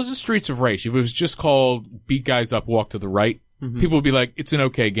it wasn't Streets of Rage, if it was just called Beat Guys Up, Walk to the Right, people would be like, it's an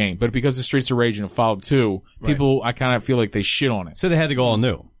okay game. But because the Streets of Rage and it followed 2, people, I kind of feel like they shit on it. So they had to go all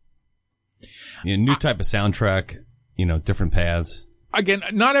new. New type of soundtrack. Different paths. Again,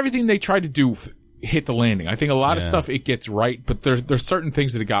 not everything they tried to do hit the landing. I think a lot of stuff it gets right, but there's certain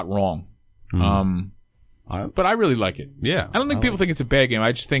things that it got wrong. But I really like it. Yeah. I don't think people think it's a bad game.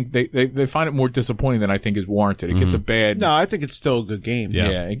 I just think they find it more disappointing than I think is warranted. It gets a bad... No, I think it's still a good game.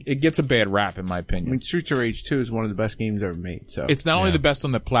 Yeah. it gets a bad rap, in my I opinion. mean, Streets of Rage 2 is one of the best games ever made. So It's not only the best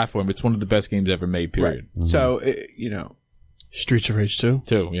on the platform, it's one of the best games ever made, period. So Streets of Rage 2?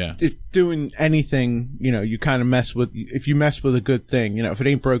 Too, yeah. if doing anything, you kind of mess with. If you mess with a good thing, if it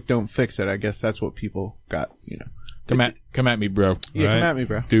ain't broke, don't fix it. I guess that's what people got. Come at me, bro. Yeah, Right. come at me,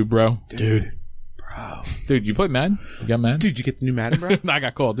 bro. Dude, bro. Dude. Dude, you play Madden? You got Madden? Dude, you get the new Madden, bro? I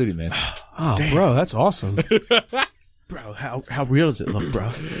got Call of Duty, man. Oh, bro, that's awesome. Bro, how real does it look,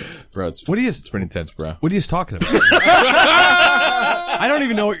 bro? Bro, it's pretty intense, bro. What are you talking about? I don't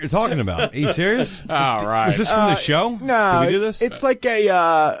even know what you're talking about. Are you serious? All right. Is this from the show? No, Did we do this? It's like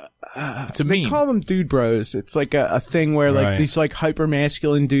a. It's a They meme. call them dude bros. It's like a thing where like Right. these like hyper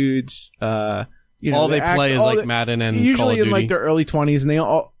masculine dudes. All they play is like Madden and usually Call of in Duty. like their early 20s, and they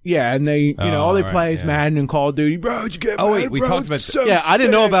all all they right, play is yeah. Madden and Call of Duty. Bro, did you get? Oh, wait, Madden, we bro? talked about- It's so Yeah, I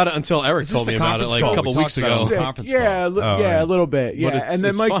didn't know sick. about it until Eric this told the me about it conference like a call? couple We weeks talked about ago. it. Conference Yeah, call. Oh, yeah, right. a little bit. Yeah, But it's- and then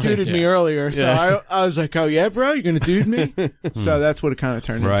it's Mike fine, duded me yeah. earlier, so Yeah. I was like, "Oh yeah, bro, you're gonna dude me." So that's what it kind of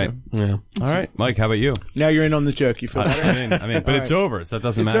turned Right. into. Yeah. All right, Mike. How about you? Now you're in on the joke. You feel better? I mean, but it's over, so it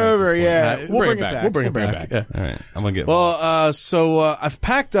doesn't It's matter. at over. this point. Yeah, We'll bring it back. We'll bring it back. Yeah. All right, I'm gonna get. Well, so I've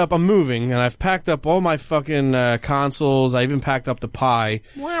packed up. I'm moving, and I've packed up all my fucking consoles. I even packed up the Pi.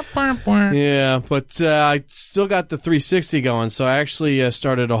 Yeah, but I still got the 360 going. So I actually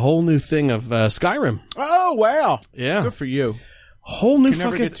started a whole new thing of Skyrim. Oh wow! Yeah, Good for you. whole new Can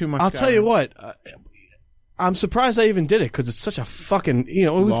never fucking. get too much I'll tell you Skyrim. what. I'm surprised I even did it because it's such a fucking.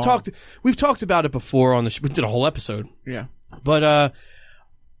 Long. We've talked about it before on the. We did a whole episode. Yeah, But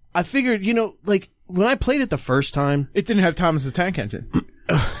I figured, like when I played it the first time, it didn't have Thomas the Tank Engine.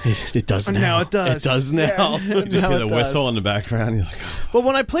 it does now. Now it does. It does now. You just hear the whistle in the background. You're like, But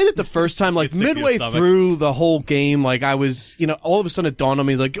when I played it the first time, like sick to your midway stomach. through the whole game, like I was, all of a sudden it dawned on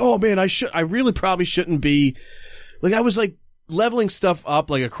me, like, oh man, I really probably shouldn't be, like I was like leveling stuff up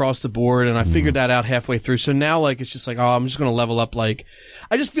like across the board, and I figured that out halfway through. So now like it's just like, oh, I'm just gonna level up. Like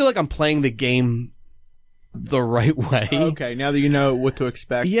I just feel like I'm playing the game the right way. Okay, now that you know what to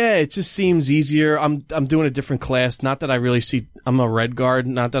expect. Yeah, it just seems easier. I'm doing a different class. Not that I really see. I'm a red guard.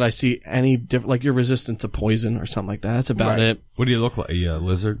 Not that I see any different. Like you're resistant to poison or something like that. That's about it. what do you look like? A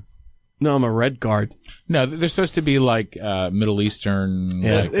lizard? No, I'm a red guard. No, they're supposed to be like Middle Eastern,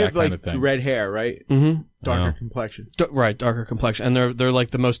 Yeah. like They that have kind like of thing. red hair, right? Mm-hmm. Darker Oh. complexion. Right, darker complexion, and they're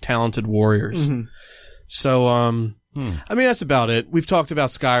like the most talented warriors. So, I mean, that's about it. We've talked about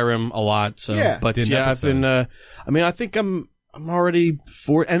Skyrim a lot. So, Yeah. but Did an yeah, I've been. I mean, I think I'm already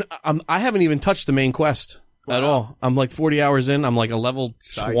and I haven't even touched the main quest at all. I'm like 40 hours in. I'm like a level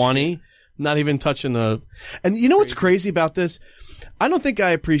 20. Not even touching the. And you know what's crazy about this? I don't think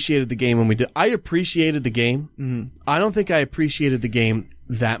I appreciated the game when we did. I appreciated the game. Mm-hmm. I don't think I appreciated the game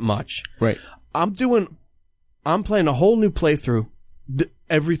that much. Right. I'm playing a whole new playthrough.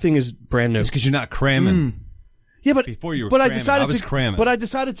 Everything is brand new. It's because you're not cramming. Yeah, but Before you were but cramming, I decided I was to cramming. But I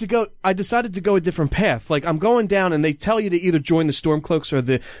decided to go a different path. Like I'm going down, and they tell you to either join the Stormcloaks or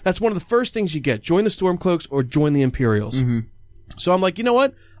that's one of the first things you get: join the Stormcloaks or join the Imperials. Mm-hmm. So I'm like, you know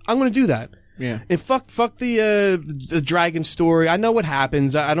what? I'm going to do that. Yeah. And fuck the dragon story. I know what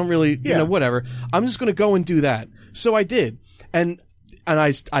happens. I don't really, whatever. I'm just going to go and do that. So I did, and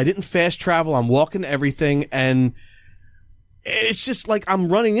I didn't fast travel. I'm walking to everything, and it's just like I'm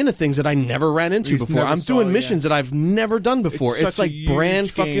running into things that I never ran into before. I'm doing missions that I've never done before. It's like brand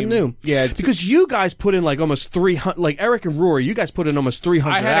fucking new. Yeah, because you guys put in like almost 300. Like Eric and Rory, you guys put in almost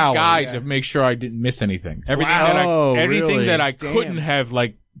 300 hours. I had a guide to make sure I didn't miss anything. Everything that I couldn't have,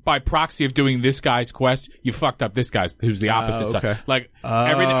 like, by proxy of doing this guy's quest, you fucked up this guy's, who's the opposite side. Like,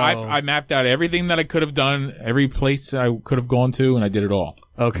 everything, I mapped out everything that I could have done, every place I could have gone to, and I did it all.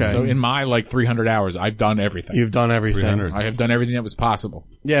 Okay. So in my, like, 300 hours, I've done everything. You've done everything. I have done everything that was possible.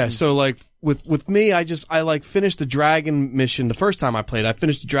 Yeah, so like with me, I like finished the dragon mission the first time I played. I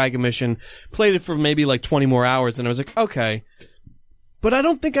finished the dragon mission, played it for maybe like 20 more hours, and I was like, okay. But I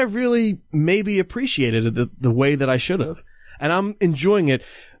don't think I really maybe appreciated it the way that I should have. And I'm enjoying it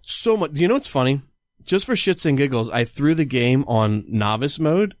so much. You know what's funny? Just for shits and giggles, I threw the game on novice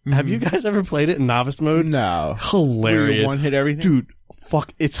mode. Mm-hmm. Have you guys ever played it in novice mode? No. Hilarious. One hit everything? Dude,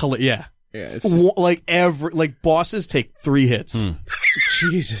 fuck, it's hilarious. Yeah. Yeah, it's like bosses take 3 hits.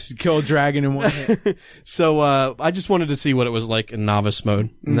 Jesus, kill a dragon in one hit. So, I just wanted to see what it was like in novice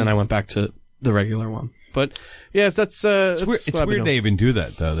mode, and then I went back to the regular one. But, yes, it's weird they even do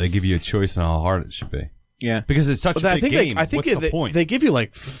that, though. They give you a choice on how hard it should be. Yeah. Because it's such a big game. I think What's the point? They give you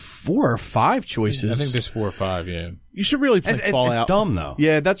like 4 or 5 choices. I think there's 4 or 5, yeah. You should really play Fallout. It's dumb, though.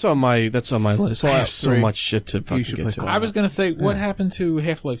 Yeah, that's on my list. I have so much shit to fucking get to. I was gonna say, what happened to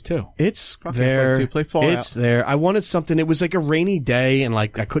Half-Life 2? It's Fuck there. Half-Life 2, play Fallout. It's there. I wanted something. It was like a rainy day, and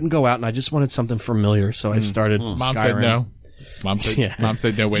like I couldn't go out, and I just wanted something familiar, so I started Skyrim. Mom said no. Mom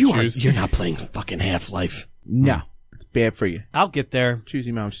said no wet shoes. You're not playing fucking Half-Life. No. It's bad for you. I'll get there.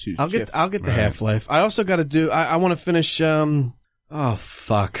 Choosy mouse, choosy I'll get the Half-Life. I also got to do. I want to finish. Oh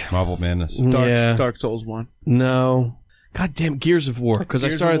fuck. Marvel Madness. Dark Souls 1. No. Goddamn Gears of War, because I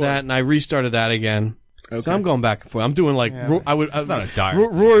started that and I restarted that again. Okay. So I'm going back and forth. I'm doing like it's not a dire.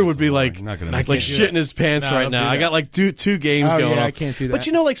 Rory would be like like shitting his pants right now. I got like two games going on. I can't do that. But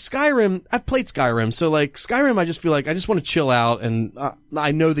you know, like Skyrim, I've played Skyrim, so like Skyrim, I just feel like I just want to chill out and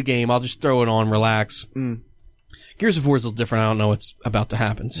I know the game. I'll just throw it on, relax. Gears of War is a little different. I don't know what's about to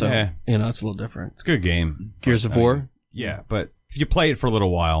happen, so you know it's a little different. It's a good game. Gears of War, yeah, but if you play it for a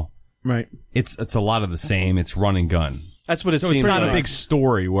little while, right, it's a lot of the same. It's run and gun. That's what it seems it's not like. a big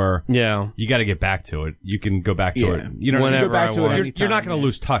story where you got to get back to it. You can go back to it. You know, whenever go back to it. You're not going to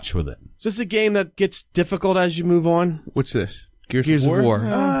lose touch with it. Is this a game that gets difficult as you move on? What's this? Gears of War?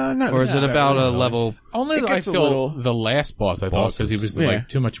 Not or is it about a level? Only I feel the last boss, I thought, because he was like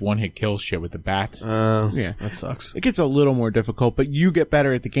too much one-hit kill shit with the bats. Yeah, that sucks. It gets a little more difficult, but you get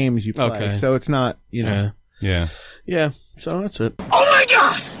better at the game as you play. Okay. So it's not, you know. Yeah. So that's it. Oh my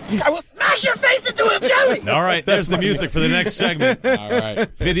God! I will smash your face into a jelly! All right, there's the music for the next segment. All right.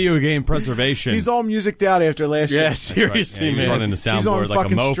 Video game preservation. He's all musiced out after last year. Yeah, seriously, He's man. running the soundboard like a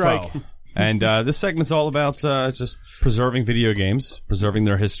fucking mofo. strike. And this segment's all about just preserving video games, preserving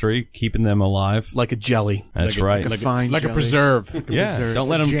their history, keeping them alive. Like a jelly. That's right. Like a preserve. Yeah, don't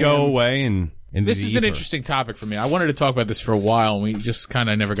let them go away and into This the is an ether. interesting topic for me. I wanted to talk about this for a while, and we just kind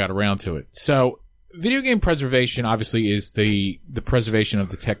of never got around to it. So, video game preservation obviously is the preservation of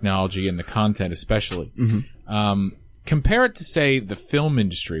the technology and the content, especially. Compare it to, say, the film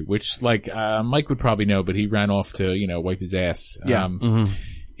industry, which, like, Mike would probably know, but he ran off to, wipe his ass. Yeah.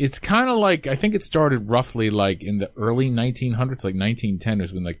 It's kind of like, I think it started roughly like in the early 1900s, like 1910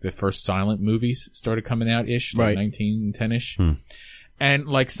 was when like the first silent movies started coming out-ish, like 1910-ish. And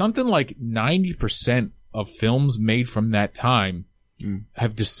like something like 90% of films made from that time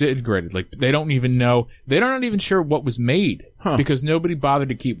have disintegrated. Like they're not even sure what was made because nobody bothered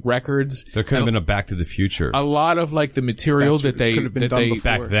to keep records. There could have been a Back to the Future. A lot of like the material Could have been done before.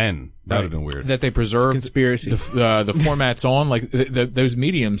 Back then. That would have been weird. That they preserved. Conspiracy. The formats on, like, those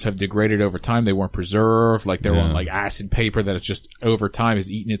mediums have degraded over time. They weren't preserved. Like, they were on, like, acid paper that it's just, over time,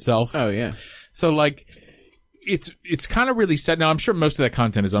 has eaten itself. Oh, yeah. So, like, it's kind of really sad. Now, I'm sure most of that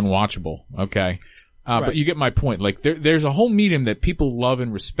content is unwatchable, okay? But you get my point. Like, there's a whole medium that people love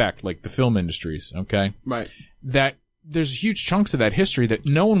and respect, like the film industries, okay? Right. That there's huge chunks of that history that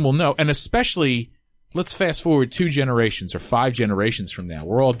no one will know. And especially, let's fast forward 2 generations or 5 generations from now.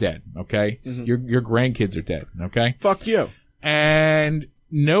 We're all dead, okay? Your grandkids are dead, okay? Fuck you. And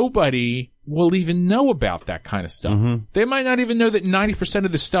nobody will even know about that kind of stuff. They might not even know that 90%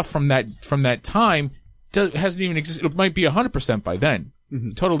 of the stuff from that time hasn't even existed. It might be 100% by then.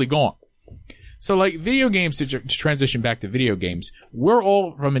 Totally gone. So, like, video games, to transition back to video games, we're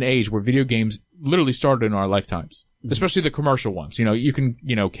all from an age where video games literally started in our lifetimes. Especially the commercial ones. You can,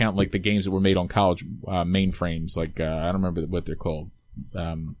 count, like, the games that were made on college mainframes. Like, I don't remember what they're called.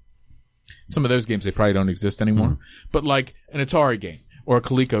 Some of those games, they probably don't exist anymore. But like an Atari game or a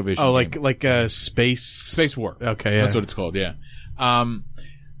ColecoVision game. like Space War. Okay, yeah. That's what it's called, yeah.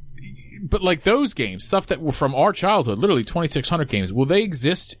 But like those games, stuff that were from our childhood, literally 2600 games, will they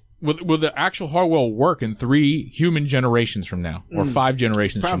exist? Will the actual hardware work in 3 human generations from now? Or 5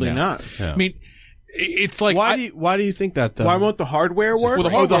 generations Probably from now? not. I mean, it's like... Why do you think that, though? Why won't the hardware work?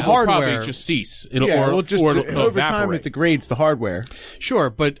 Well, the hardware will probably just cease. It'll over time evaporate. it degrades the hardware. Sure,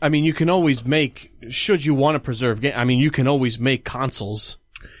 but I mean, you can always make, should you want to preserve I mean, you can always make consoles.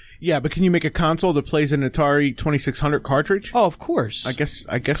 Yeah, but can you make a console that plays an Atari 2600 cartridge? Oh, of course. I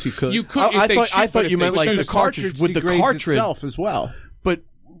guess you could. You could. I thought you meant like the cartridge with the degrades cartridge itself as well. But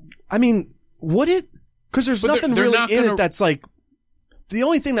I mean, would it? Because there's nothing they're really not in gonna- it that's like. The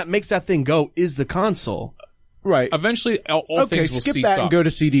only thing that makes that thing go is the console. Right. Eventually, all Okay, things will skip cease that up. and go to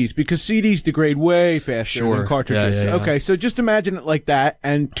CDs because CDs degrade way faster Sure. than cartridges. Yeah. Okay, so just imagine it like that,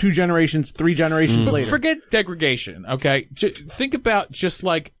 and 2 generations, 3 generations later. Forget degradation, okay? Think about just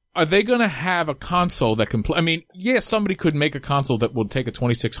like, are they going to have a console that can play? I mean, yeah, somebody could make a console that will take a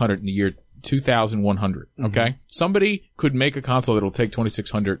 2600 in the year 2100, okay? Somebody could make a console that will take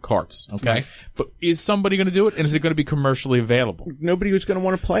 2600 carts, okay? But is somebody going to do it? And is it going to be commercially available? Nobody was going to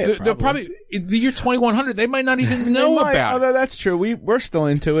want to play it. They'll probably, in the year 2100, they might not even know about it. Although that's true, we're still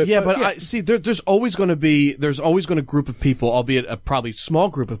into it. Yeah, but I see. There's always going to be a group of people, albeit a probably small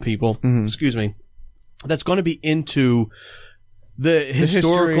group of people. Excuse me, that's going to be into the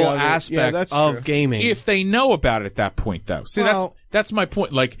historical of it. Yeah, aspect that's of true. gaming. If they know about it at that point, though. See, Well- that's my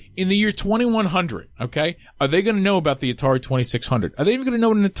point. Like, in the year 2100, okay, are they going to know about the Atari 2600? Are they even going to know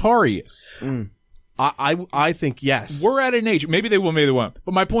what an Atari is? I think yes. We're at an age, maybe they will, maybe they won't.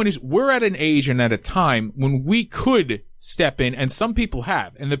 But my point is, we're at an age and at a time when we could step in, and some people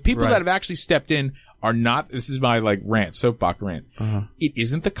have. And the people that have actually stepped in are not, this is my like rant, soapbox rant. It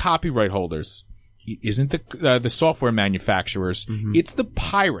isn't the copyright holders. It isn't the software manufacturers. It's the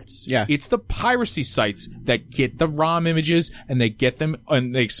pirates. Yes. It's the piracy sites that get the ROM images and they get them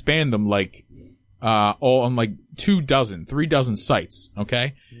and they expand them like, all on like 3 dozen sites.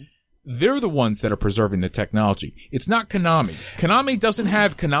 Okay. They're the ones that are preserving the technology. It's not Konami. Konami doesn't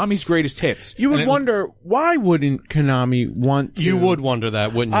have Konami's greatest hits. You would And it- wonder, why wouldn't Konami want to? You would wonder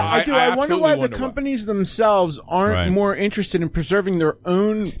that, wouldn't you? I do. I I wonder absolutely why the wonder why. companies themselves aren't Right. more interested in preserving their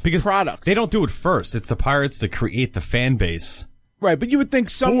own products. They don't do it first. It's the pirates that create the fan base. Right, but you would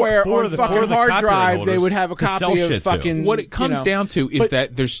think somewhere for on the fucking hard copyright drive they holders would have a to sell copy shit of to. fucking. What it comes you know. down to is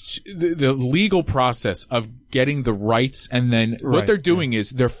that there's the legal process of getting the rights, and then what they're doing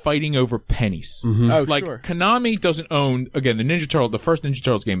is they're fighting over pennies. Oh, Like sure. Konami doesn't own, again, the first Ninja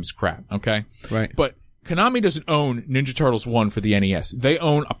Turtles game is crap, okay? Right. But Konami doesn't own Ninja Turtles 1 for the NES. They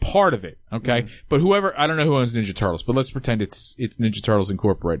own a part of it, okay? But I don't know who owns Ninja Turtles, but let's pretend it's Ninja Turtles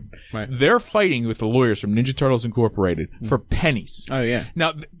Incorporated. Right. They're fighting with the lawyers from Ninja Turtles Incorporated for pennies. Oh yeah.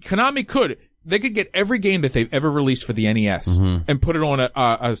 Now, Konami could get every game that they've ever released for the NES and put it on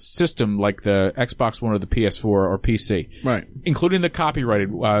a system like the Xbox One or the PS4 or PC. Right. Including the copyrighted,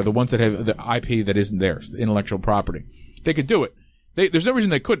 the ones that have the IP that isn't theirs, the intellectual property. They could do it. There's no reason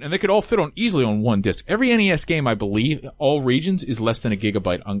they couldn't, and they could all fit on easily on one disc. Every NES game, I believe, all regions is less than a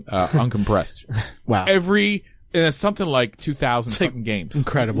gigabyte uncompressed. Wow. And it's something like 2,000 something games.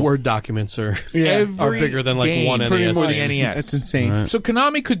 Incredible. Word documents are Every are bigger than like game one for NES. the game. NES. That's insane. So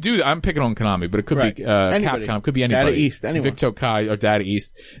Konami could do that. I'm picking on Konami, but it could Right. be Anybody. Capcom, could be anybody. Data East, anyone. Victo Kai or Data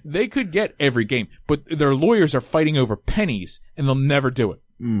East. They could get every game, but their lawyers are fighting over pennies, and they'll never do it.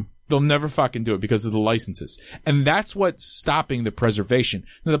 They'll never fucking do it because of the licenses. And that's what's stopping the preservation.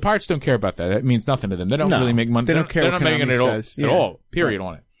 Now, the pirates don't care about that. That means nothing to them. They don't No, really make money. they don't care They're what not making Konami it says. at Yeah. all. Period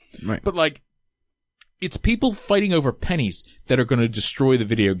on it. Right. But like, it's people fighting over pennies that are going to destroy the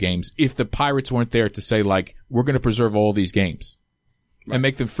video games if the pirates weren't there to say like, we're going to preserve all these games and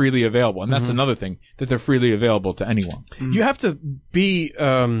make them freely available. And that's another thing, that they're freely available to anyone. You have to be,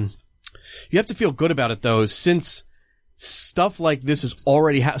 you have to feel good about it though, since stuff like this is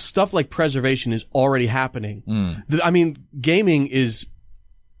already, stuff like preservation is already happening. I mean, gaming is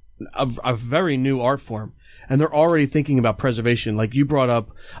a very new art form, and they're already thinking about preservation. Like you brought up,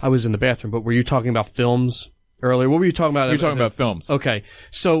 I was in the bathroom, but were you talking about films earlier? What were you talking about? You're talking about films. Okay.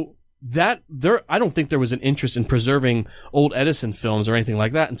 So I don't think there was an interest in preserving old Edison films or anything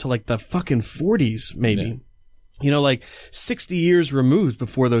like that until like the fucking 40s, maybe. Yeah. You know, like 60 years removed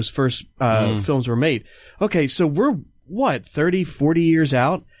before those first, films were made. Okay. So we're 30, 40 years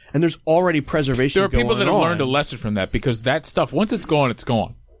out, and there's already preservation There are people that have going learned a on. lesson from that, because that stuff, once it's gone, it's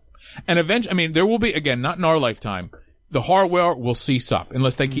gone. And eventually, I mean, there will be, again, not in our lifetime, the hardware will cease up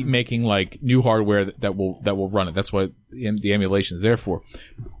unless they keep making like new hardware that will run it. That's what the emulation is there for.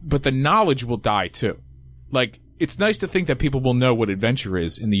 But the knowledge will die too. Like, it's nice to think that people will know what adventure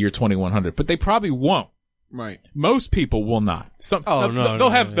is in the year 2100, but they probably won't. Right. Most people will not. They'll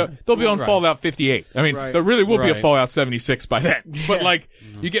be on Right. Fallout 58. I mean, there really will be a Right. Fallout 76 by then. But like,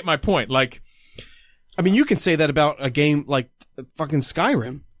 you get my point. Like, I mean, you can say that about a game like fucking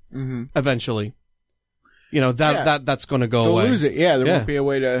Skyrim. Eventually, that's going to go They'll away. lose it. Yeah, there Yeah. won't be a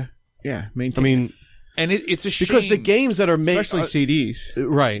way to maintain. I mean, and it's a shame. because the games that are made, especially CDs,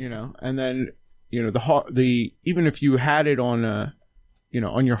 right? and then the even if you had it on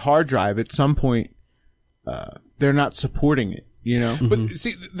on your hard drive at some point, they're not supporting it. But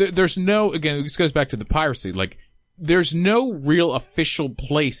see, there's no, again, this goes back to the piracy. Like, there's no real official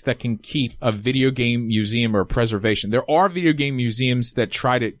place that can keep a video game museum or preservation. There are video game museums that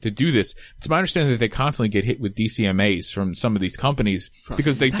try to do this. It's my understanding that they constantly get hit with DCMAs from some of these companies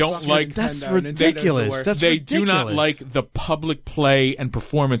because they don't like, That's Nintendo, ridiculous. Nintendo's That's they ridiculous. do not like the public play and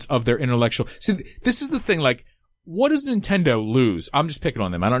performance of their intellectual. See, this is the thing, like, what does Nintendo lose? I'm just picking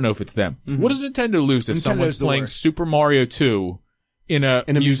on them. I don't know if it's them. What does Nintendo lose if someone's the playing worst. Super Mario 2 in a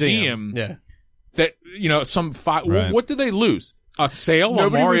museum? Yeah. That, Right. what do they lose? A sale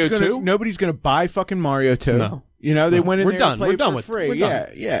on Mario 2? Nobody's gonna buy fucking Mario 2. No. They went in We're there done. and played We're done for with- free. we're done.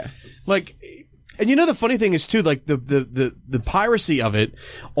 Yeah. Like, And the funny thing is too, like the piracy of it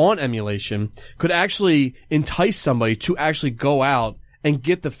on emulation could actually entice somebody to actually go out and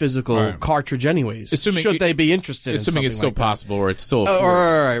get the physical cartridge anyways. Assuming should it- they be interested assuming in it's something still like possible or it's still that.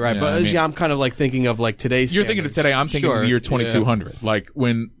 affordable. Right. You know But what I mean? I'm kind of like thinking of like today's You're thinking of standards. today. I'm thinking of Sure, the year yeah. 2200, like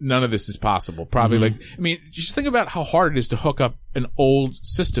when none of this is possible. Probably like, I mean, just think about how hard it is to hook up an old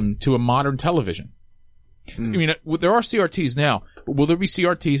system to a modern television. I mean, there are CRTs now, but will there be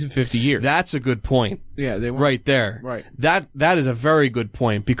CRTs in 50 years? That's a good point. Yeah, they went Right there. Right. That is a very good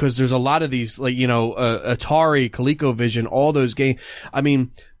point because there's a lot of these, like, Atari, ColecoVision, all those games. I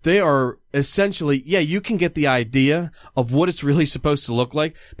mean, they are essentially, you can get the idea of what it's really supposed to look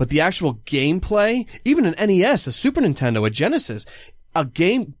like, but the actual gameplay, even an NES, a Super Nintendo, a Genesis,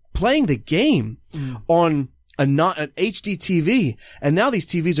 playing the game on an HD TV, and now these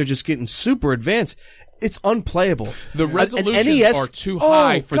TVs are just getting super advanced. It's unplayable. The An resolutions NES are too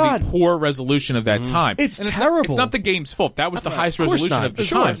high for God. the poor resolution of that time. It's And terrible. It's not the game's fault. That was the highest course resolution not. of the There's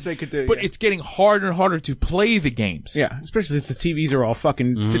time. less they could do, But yeah. it's getting harder and harder to play the games. Yeah, especially since the TVs are all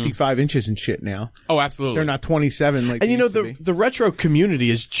fucking 55 inches and shit now. Oh, absolutely. They're not 27 like. And they used to be. the retro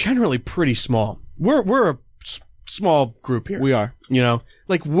community is generally pretty small. We're a small group here. We are.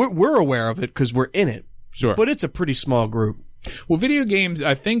 Like we're aware of it because we're in it. Sure. But it's a pretty small group. Well, video games,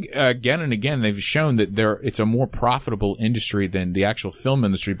 I think, again and again, they've shown that it's a more profitable industry than the actual film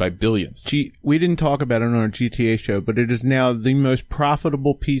industry by billions. We didn't talk about it on our GTA show, but it is now the most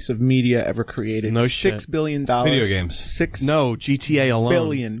profitable piece of media ever created. No $6 shit. billion. Video games. No, GTA alone. $6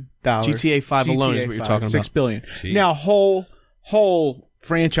 billion. GTA 5 alone is what you're talking about. $6 billion. Jeez. Now, whole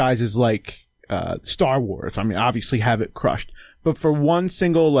franchises like Star Wars, I mean, obviously have it crushed. But for one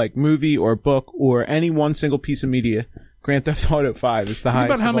single like movie or book or any one single piece of media, Grand Theft Auto 5 is the Think highest.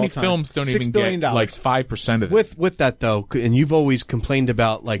 about how of many all time. films don't $6 even billion. get like 5% of it. With that though, and you've always complained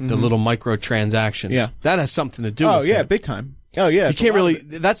about like the little microtransactions. Yeah. That has something to do Oh with yeah, it. big time. Oh yeah, You it's a can't lot really,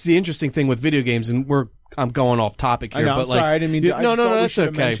 of it. that's the interesting thing with video games, and I'm going off topic here, I know, but I'm like, sorry, I didn't mean to- I no, just thought we that's should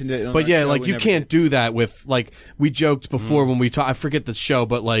have okay. mentioned it on But our yeah, show, like we you never can't do that with, like, we joked before when we talked, I forget the show,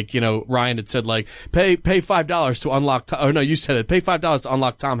 but like, Ryan had said like, pay $5 to unlock, or no, you said it, pay $5 to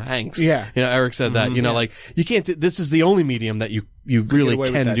unlock Tom Hanks. Yeah. Eric said that, like, you can't do, this is the only medium that you really away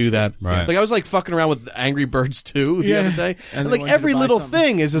with can that do shit. that. Right. Like I was like fucking around with Angry Birds 2 the Yeah. other day. And And they like wanted you every to buy little something.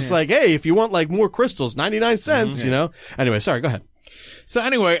 thing is just like, hey, if you want like more crystals, 99 cents, Anyway, sorry, go ahead. So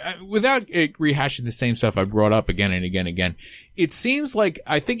anyway, without rehashing the same stuff I brought up again and again and again, it seems like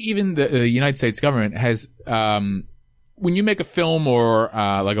I think even the United States government has, when you make a film or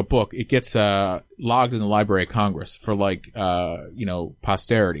like a book, it gets logged in the Library of Congress for like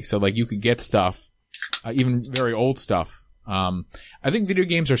posterity. So like you could get stuff, even very old stuff. I think video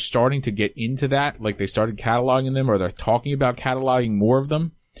games are starting to get into that. Like they started cataloging them, or they're talking about cataloging more of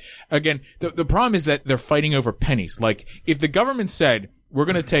them. Again, the problem is that they're fighting over pennies. Like, if the government said, we're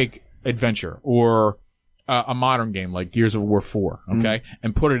going to take Adventure or a modern game like Gears of War 4, okay,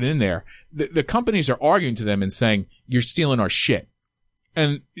 and put it in there, the companies are arguing to them and saying, you're stealing our shit.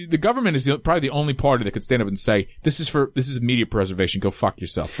 And the government is probably the only party that could stand up and say, this is media preservation. Go fuck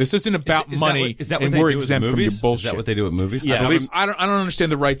yourself. This isn't about money. Is that what and they we're do with exempt from your movies? bullshit. Is that what they do with movies? Yeah. I don't understand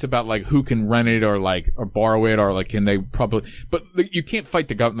the rights about like who can rent it or borrow it or like can they probably, but you can't fight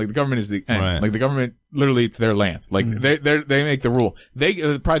the government. Like the government is the end. Right. Like the government, literally it's their land. Like they make the rule. They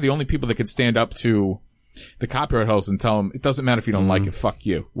are probably the only people that can stand up to the copyright holders and tell them, it doesn't matter if you don't like it, fuck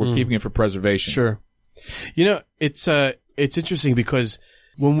you. We're keeping it for preservation. Sure. You know, it's interesting because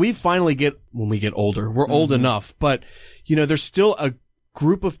when we get older, we're old enough, but you know, there's still a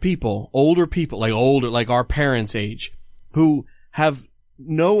group of people, older people, like our parents' age, who have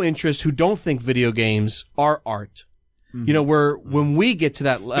no interest, who don't think video games are art. You know, when we get to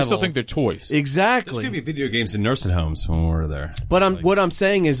that level, They still think they're toys. exactly. There's going to be video games in nursing homes when we're there. But what I'm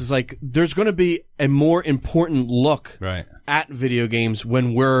saying is like, there's going to be a more important look Right. at video games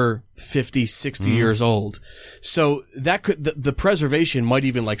when we're 50, 60 years old. So that could, the preservation might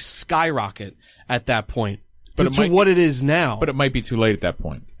even like skyrocket at that point. But to what it is now. But it might be too late at that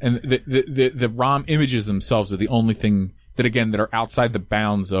point. And the ROM images themselves are the only thing that are outside the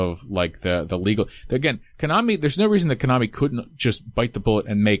bounds of like the legal. Again, Konami, there's no reason that Konami couldn't just bite the bullet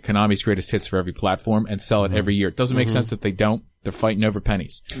and make Konami's greatest hits for every platform and sell it every year. It doesn't make sense that they don't. They're fighting over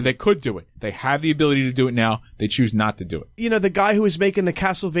pennies. They could do it. They have the ability to do it now. They choose not to do it. You know, the guy who was making the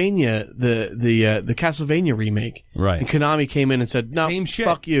Castlevania, the Castlevania remake. Right. And Konami came in and said, no, Same shit.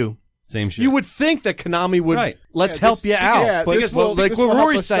 fuck you. Same shit. You would think that Konami would, Right. let's help you out. yeah, but this will- like this what will help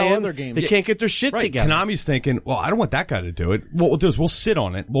Rory's us sell saying, other games. they can't get their shit Right. together. Konami's thinking, well, I don't want that guy to do it. What we'll do is we'll sit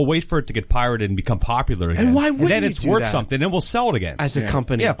on it. We'll wait for it to get pirated and become popular again. And why wouldn't then you it's do worth that? something, then we'll sell it again. As a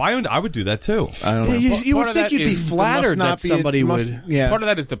company. Yeah, if I owned, I would do that too. I don't know. You Part would of think that you'd be is- flattered that somebody would. Yeah. Part of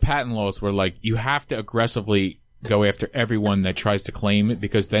that is the patent laws where like you have to aggressively go after everyone that tries to claim it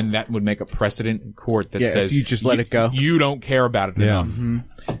because then that would make a precedent in court that Yeah, if says you just let it go. You don't care about it Yeah. enough.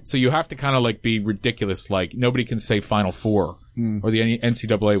 So you have to kind of like be ridiculous. Like nobody can say Final Four or the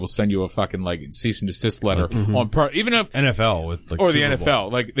NCAA will send you a fucking like cease and desist letter on even if NFL with like or the Super Bowl.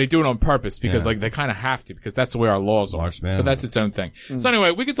 NFL, like they do it on purpose because Yeah. like they kind of have to because that's the way our laws are. March Madness. But that's its own thing. So anyway,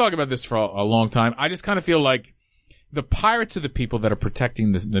 we could talk about this for a long time. I just kind of feel like the pirates are the people that are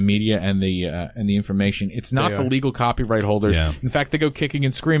protecting the media and the information. It's not the legal copyright holders. Yeah. In fact, they go kicking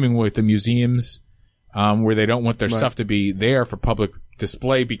and screaming with the museums, where they don't want their stuff to be there for public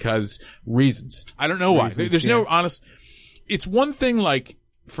display because reasons. I don't know why. There's no honest. It's one thing like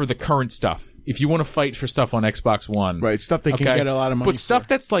for the current stuff. If you want to fight for stuff on Xbox One, Right, stuff they can get a lot of money But stuff for.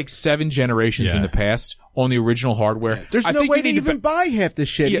 that's like 7 generations in Yeah. the past on the original hardware. There's I no think way you to need even buy half this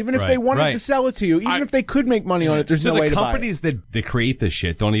shit. Yeah, Even if right, they wanted right. to sell it to you, even if they could make money on it, there's So no way the to buy it. companies that create this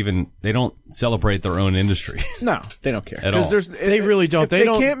shit they don't celebrate their own industry. No, they don't care. At all. They really don't. If They they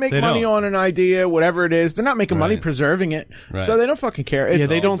don't- can't make they money don't. on an idea, whatever it is, they're not making money Right. preserving it. Right. So they don't fucking care. It's, Yeah,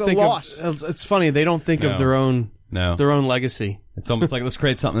 they don't it's a think loss. of, it's funny, they don't think of No. their own legacy. It's almost like let's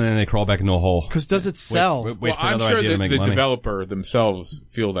create something and then they crawl back into a hole. Cause does it sell? Wait Well, for I'm another sure idea that to make the money. developer themselves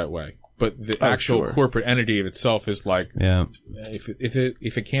feel that way, but the actual sure. corporate entity of itself is like, Yeah.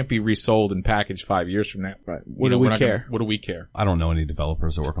 if it can't be resold and packaged 5 years from now, Right. you What know, do we we're not care? gonna- what do we care? I don't know any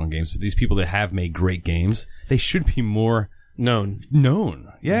developers that work on games, but these people that have made great games, they should be more Known. known.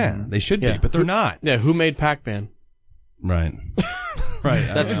 Yeah, they should Yeah. be, but they're not. Yeah, who made Pac-Man? Right. Right.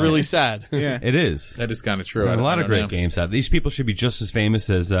 That's really sad. Yeah. It is. That is kind of true. There are a lot of great know. games out. These people should be just as famous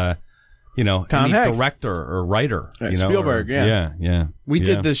as, Tom any Hanks. director or writer. Right, you know, Spielberg, or- yeah. Yeah. We Yeah.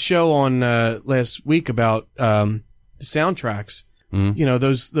 did this show on last week about the soundtracks. You know,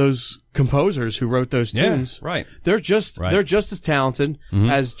 those composers who wrote those Yeah, tunes. right. They're just as talented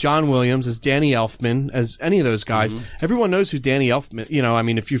as John Williams, as Danny Elfman, as any of those guys. Everyone knows who Danny Elfman, you know, I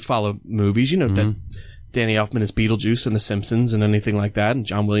mean, if you follow movies, you know that Danny Elfman is Beetlejuice and The Simpsons and anything like that, and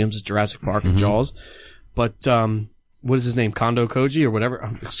John Williams is Jurassic Park and Jaws. But what is his name? Kondo Koji or whatever.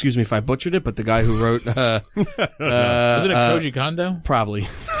 Excuse me if I butchered it, but the guy who wrote Wasn't it Koji Kondo? probably.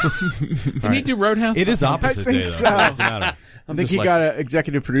 Did he do Roadhouse? It is opposite day, though. so. It doesn't matter. I think he got an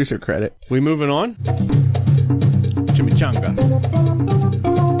executive producer credit. We moving on? Chimichanga.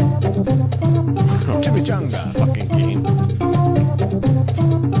 Chimichanga. Fucking game.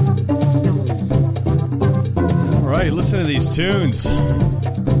 All right, listen to these tunes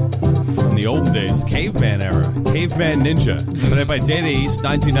from the olden days, caveman era, Caveman Ninja, played by Data East,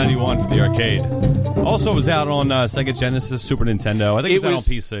 1991 for the arcade. Also, it was out on Sega Genesis, Super Nintendo. I think it was out on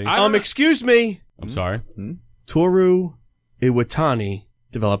PC. I don't know. Excuse me. I'm sorry. Toru Iwatani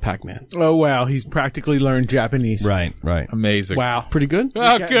developed Pac-Man. Oh wow, he's practically learned Japanese. Right. Amazing. Wow. Pretty good.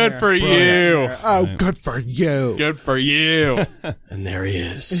 Oh, good for you. Oh, good for you. Good for you. And there he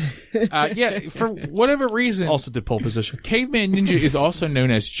is. Yeah, for whatever reason, Also did pole position. Caveman Ninja is also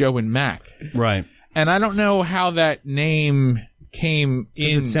known as Joe and Mac. Right. And I don't know how that name came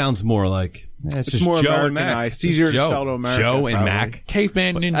in. It sounds more like it's just more Joe and Mac. Americanized. It's easier to Joe. sell to America, Joe and probably. Mac.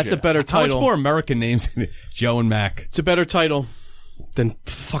 Caveman Ninja. That's a better How much title. more American names? Joe and Mac. It's a better title than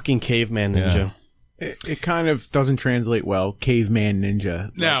fucking Caveman Ninja. Yeah. It kind of doesn't translate well. Caveman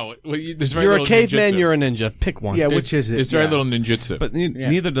Ninja. No, well, there's very You're a little caveman, ninjutsu. you're a ninja. Pick one. Yeah, There's- which is it? There's very Yeah. little ninjutsu. But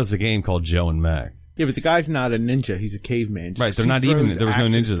neither does a game called Joe and Mac. Yeah, but the guy's not a ninja. He's a caveman. Just Right, 'cause they're he not even. throws There was no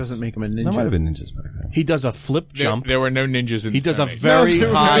axes ninjas. Doesn't make him a There might have ninja. been ninjas back then. He does a flip jump. There were no ninjas in He does a Stone Age. very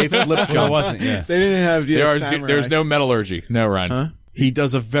high flip Well, it jump. wasn't. Yeah. They didn't have. There's no metallurgy. No, Ryan. Huh? He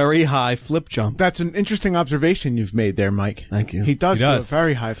does a very high flip jump. That's an interesting observation you've made there, Mike. Thank you. He does He do does. a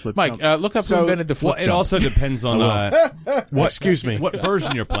very high flip Mike, jump. look up So- who invented the flip Well, it jump. also depends on What? Excuse me. what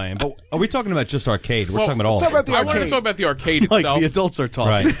version you're playing. But are we talking about just arcade? We're talking about all. let's talk about the I wanted to arcade. talk about the arcade Like itself. the adults are talking.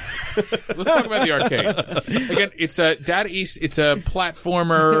 Right. Let's talk about the arcade. Again, it's a Data East. It's a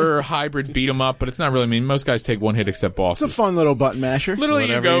platformer hybrid beat 'em up, but it's not really. I mean, most guys take one hit except bosses. It's a fun little button masher. Literally,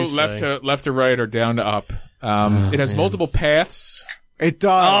 Whatever you go you say. left to right or down to up. It has multiple paths. It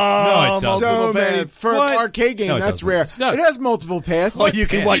does. No, it doesn't. So Multiple many paths. for What? an arcade game. No, it That's doesn't. rare. It does. It has multiple paths. Well, you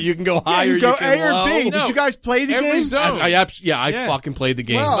can what? You can go Yeah, higher. you go can A or low. B. No. Did you guys play the Every game? zone. I Yeah. fucking played the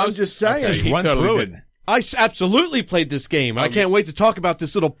game. Well, I'm Most- just saying. Just He run totally through didn't. it. I absolutely played this game. I can't wait to talk about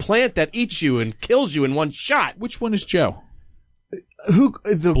this little plant that eats you and kills you in one shot. Which one is Joe? Who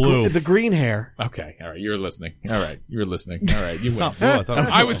the Blue. the green hair? Okay, all right, you're listening. All right, you're listening. All right, you It's win. not blue. I thought it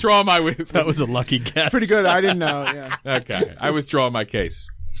was I withdraw my. That was a lucky guess. Pretty good. I didn't know. Yeah. Okay, I withdraw my case.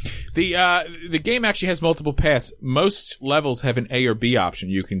 The game actually has multiple paths. Most levels have an A or B option.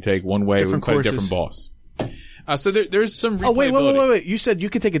 You can take one way Different and fight a courses. different boss. So there's some replayability. Oh wait! You said you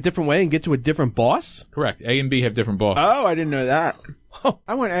could take a different way and get to a different boss? Correct. A and B have different bosses. Oh, I didn't know that.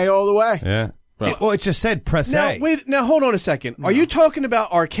 I went A all the way. Yeah. Well- Well, it just said press Now A. wait. Now hold on a second. Are you talking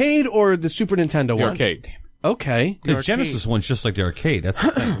about arcade or the Super Nintendo the one? arcade. Okay. The Genesis one's just like the arcade. That's the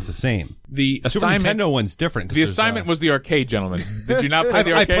thing. It's the same. The Super assignment. Nintendo one's different. 'cause The there's, assignment was the arcade, gentlemen. Did you not play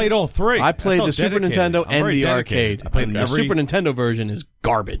the I arcade? played all three. I played That's the how Super dedicated. Nintendo I'm and very the dedicated. arcade. I played And the every, Super Nintendo version is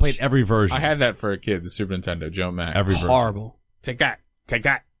garbage. played every version. I had that for a kid. The Super Nintendo. Joe Mac. every version. Horrible. Take that. Take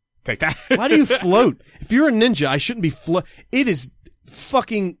that. Take that. Why do you float? If you're a ninja, I shouldn't be It is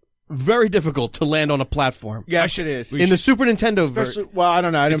fucking very difficult to land on a platform. Yes, it is. In the Super Nintendo version. Especially, well, I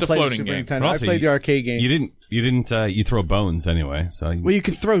don't know. I It's didn't a play the floating Super game. Nintendo. But I also played the arcade game. You throw bones anyway. So Well, you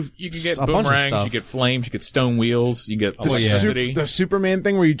can throw You can get a bunch of boomerangs, stuff. you get flames, you get stone wheels, you get the, electricity. the Superman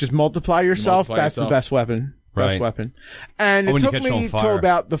thing where you just multiply yourself, Multiply that's yourself. the best weapon. Right. Best weapon. And Oh, it when you took catch on me to fire.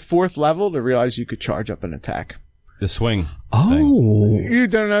 about the 4th level to realize you could charge up an attack. the swing. thing. Oh. You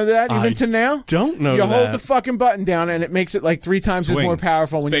don't know that even to now? Don't know You that. hold the fucking button down and it makes it like 3 times as more Swings.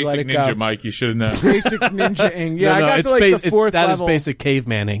 powerful when you let Basic it Ninja, go. Mike. You should have known. Basic ninja-ing. Yeah, No, I got it's to like ba- the 4th That is level. basic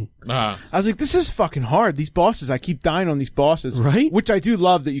cavemaning. I was like, this is fucking hard. These bosses, I keep dying on these bosses. Right? Which I do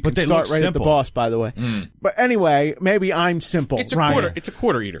love that you can But they start look right at the simple. boss, by the way. But anyway, maybe I'm simple. It's a Ryan. quarter. It's a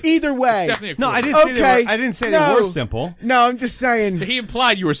quarter eater. Either way. It's definitely a No, quarter. I didn't say they Okay. were. I didn't say No. they were simple. No, I'm just saying. He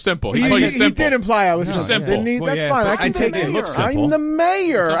implied you were simple. He He, called you he simple. did imply I was You're simple. simple. Didn't he? Well, That's yeah, fine. but I I can take take it. it. Looks I'm simple. the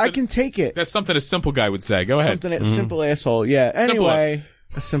mayor. I Something- can take it. That's something a simple guy would say. Go ahead. Something a simple asshole. Yeah. Anyway,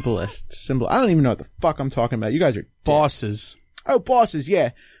 a simplest. Simple. I don't even know what the fuck I'm talking about. You guys are Bosses. Oh, bosses.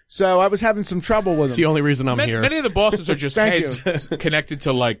 Yeah. So I was having some trouble with It's the them. only reason I'm Many, here. many of the bosses are just Thank heads connected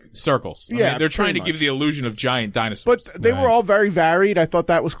to like circles. I Yeah, mean, they're trying to pretty give the illusion of giant dinosaurs. But they were all very varied. I thought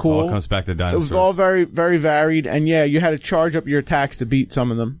that was cool. All comes back to It dinosaurs. was all very, very varied. And yeah, you had to charge up your attacks to beat some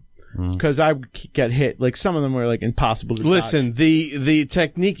of them. Because I would get hit. Like some of them were like impossible to Listen, dodge. the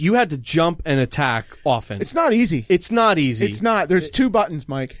technique, you had to jump and attack often. It's not easy. It's not easy. It's not. There's 2 buttons,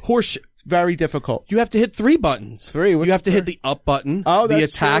 Mike. Horse. It's very difficult. You have to hit 3 buttons. 3? What's You have to the hit the up button, Oh, the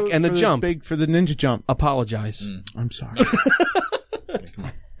that's attack, true and the for jump. For the ninja jump. Apologize. I'm sorry.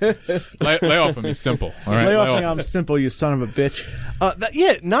 lay off of me. Simple. All right. Lay off me. I'm simple, you son of a bitch.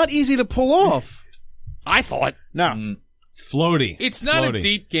 Yeah, not easy to pull off. I thought. No. It's floaty. It's not a Floaty.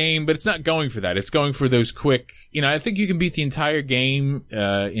 deep game, but it's not going for that. It's going for those quick, I think you can beat the entire game,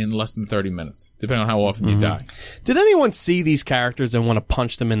 in less than 30 minutes, depending on how often you die. Did anyone see these characters and want to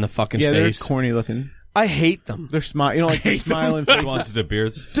punch them in the fucking Yeah, they're face? corny looking. I hate them. They're smile. You know, like they're smiling The faces. ones with the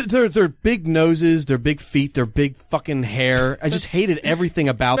beards. They're big noses, they're big feet, they're big fucking hair. I just hated everything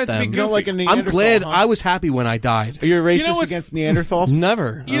about That's them. big You know, like a I'm Neanderthal, glad huh? I was happy when I died. Are you a racist You know what's- against Neanderthals?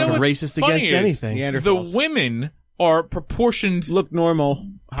 Never. You know I'm what's racist funny against is anything. Neanderthals. The women are proportioned Look normal.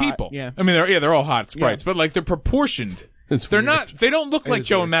 Hot, people. Yeah. I mean, they're all hot sprites, but like they're proportioned. They're not. They don't look like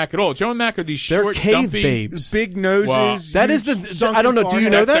Joe and Mac at all. Joe and Mac are these They're short, cave dumpy babes. Big noses. Wow. That is huge the. sunken I don't know. Do you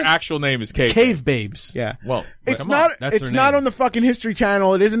forehead. know Their that? actual name is Cave babes. Yeah. Well, It's come not. on. That's It's their not name. on the fucking History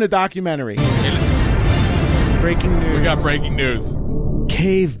Channel. It isn't a documentary. Breaking news. We got breaking news.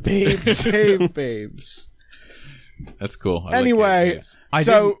 Cave babes. Cave babes. That's cool. I like Anyway, cave babes. I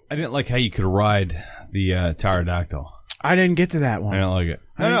so didn't like how you could ride the pterodactyl. I didn't get to that I one. don't like it.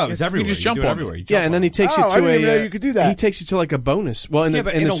 No, it's everywhere. just You jump do it on everywhere. it. You jump Yeah, and then on he it. takes Oh, you I to didn't even know a. you could do that. He takes you to like a bonus. Well, in Yeah, the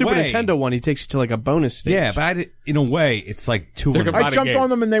but in in the a Super way- Nintendo one, he takes you to like a bonus stage. Yeah, but in a way, it's like two. They're of them. combining I jumped games. on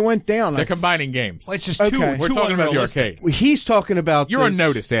them and they went down. They're combining games. It's just Okay. two. We're We're two talking about the unrealistic. arcade. He's talking about. You're on this-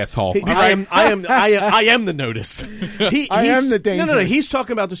 notice, asshole. He- All I right? am the notice. I am the danger. No. He's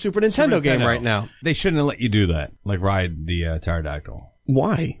talking about the Super Nintendo game right now. They shouldn't have let you do that. Like ride the pterodactyl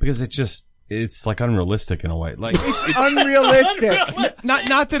Why? because it's like unrealistic in a way. Like Unrealistic.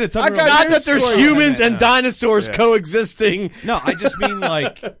 not that it's I got unrealistic. Not news that there's for you. humans and dinosaurs coexisting. No, I just mean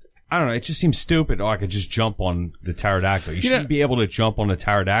like I don't know. It just seems stupid. Oh, I could just jump on the pterodactyl. You shouldn't be able to jump on a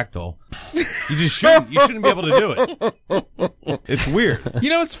pterodactyl. You just shouldn't. You shouldn't be able to do it. It's weird. You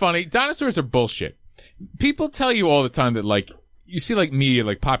know what's funny? Dinosaurs are bullshit. People tell you all the time that like you see like media,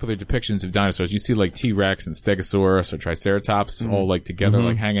 like popular depictions of dinosaurs. You see like T-Rex and Stegosaurus or Triceratops all like together,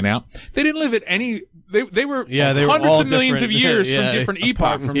 like hanging out. They didn't live at any. They were Yeah, they were hundreds all of millions of different. years Yeah. from different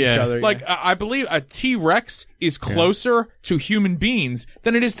epochs. from Yeah. each other. Like I believe a T-Rex is closer to human beings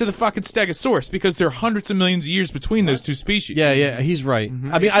than it is to the fucking Stegosaurus because there are hundreds of millions of years between those two species. Yeah, he's right. I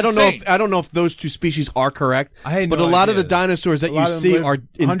mean, It's I don't insane. know if those two species are correct. I had but no a lot of idea. the dinosaurs that A you lot of them see live are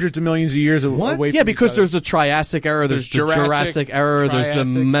in, hundreds of millions of years away from yeah, because each other. there's the Triassic era, there's the Jurassic era, there's the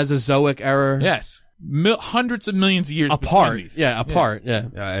Triassic. Mesozoic era. Yes. Hundreds of millions of years apart. between these. Yeah, apart.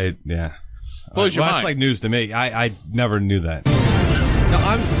 Yeah. Yeah. Blows your Well, mind. that's like news to me. I never knew that. No,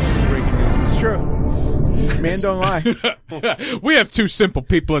 I'm. breaking news. It's true. Man, don't lie. We have two simple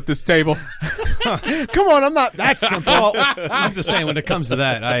people at this table. Come on, I'm not that simple. Well, I'm just saying when it comes to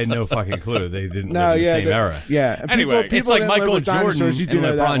that, I had no fucking clue. They didn't No, live in the yeah, same the- era. Yeah. And Anyway, people it's like didn't live Michael with Jordan dinosaurs. You do and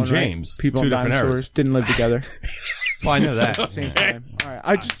know that LeBron one, right? James. People Two and different dinosaurs eras. didn't live together. Well, I know that. Same time. All right,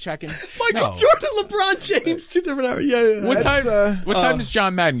 I just checking. Michael No. Jordan, LeBron James, two different eras. Yeah. What That's, time? What time does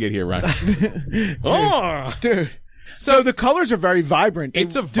John Madden get here, Ron? Dude. So the colors are very vibrant.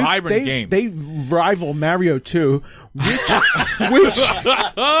 It's a vibrant game. They rival Mario 2.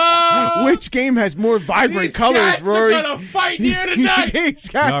 Which game has more vibrant colors, Rory? fight here tonight. These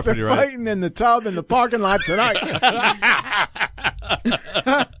cats You're are pretty right. fighting in the tub in the parking lot tonight.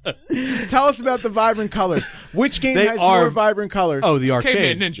 Tell us about the vibrant colors. Which game They has are- more vibrant colors? Oh, the arcade.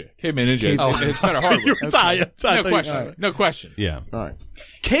 Caveman Ninja. It's better hardware. No question. No question. Yeah. All right.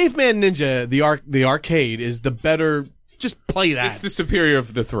 Caveman Ninja, the arcade is the better. Just play that. It's the superior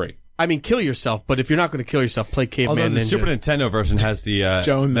of the three. I mean, kill yourself, but if you're not going to kill yourself, play Although Caveman the Ninja. Super Nintendo version has the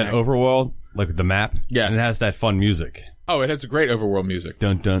Joan that Mac. overworld, like the map. Yes. And it has that fun music. Oh, it has a great overworld music.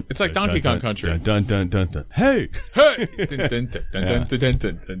 Dun dun. It's like dun, Donkey dun, Kong Country. Dun dun dun dun. Hey. Hey! Dun, dun, dun, dun, dun, dun,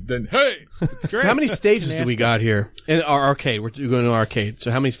 dun, dun, dun. Hey! It's great. So how many stages do we got here in our arcade? We're going to arcade. So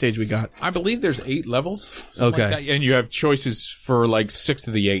how many stages we got? I believe there's 8 levels. something Okay. like that. And you have choices for like 6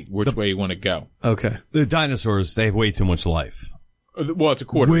 of the 8, which way you want to go. Okay. The dinosaurs, they have way too much life. Well, it's a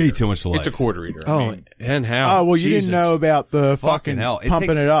quarter Way eater. too much life. It's a quarter eater. I Oh, mean, and how? Oh, well, you Jesus. didn't know about the fucking hell. It pumping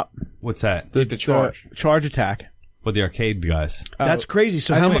takes- it up. What's that? the charge. Charge attack. With the arcade guys. That's crazy.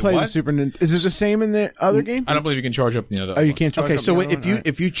 So I how didn't much? play the what? Super Nintendo. Is it the same in the other game? I don't believe you can charge up the other Oh, you ones. can't charge Okay, up so the other one?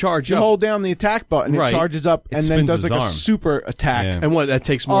 if you charge You up, hold down the attack button, Right. it charges up, It and then spins does his like a arm. super attack. Yeah. and what that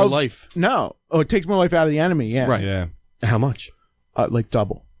takes more of- life, No. Oh, it takes more life out of the enemy, yeah. right? Yeah. How much? Like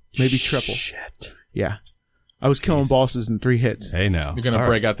double. Maybe triple. Shit. Yeah. I was killing bosses in 3 hits. Hey now. You're going to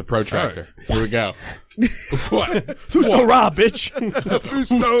break out the protractor. Here we go. What? Who's the raw bitch?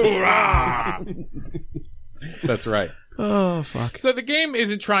 That's right. Oh, fuck. So the game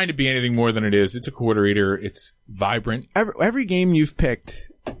isn't trying to be anything more than it is. It's a quarter eater. It's vibrant. Every game you've picked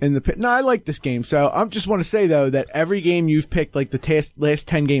in the no, I like this game. So I just want to say though that every game you've picked, like the last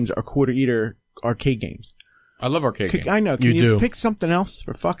 10 games, are quarter eater arcade games. I love arcade games. I know. Can You do. pick something else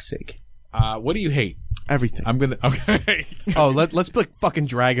for fuck's sake? What do you hate? Everything. I'm going to... Okay. Oh, let's play fucking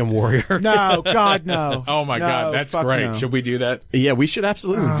Dragon Warrior. No, God, no. Oh my No, God. That's fuck great. no. Should we do that? Yeah, we should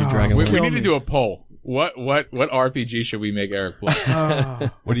absolutely do Dragon We, Warrior. we need to do a poll. What RPG should we make Eric play?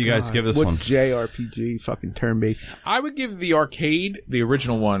 What do you guys give this What one? JRPG fucking turn-based? I would give the arcade, the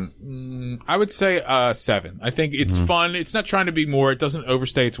original one, I would say 7. I think it's fun. It's not trying to be more. It doesn't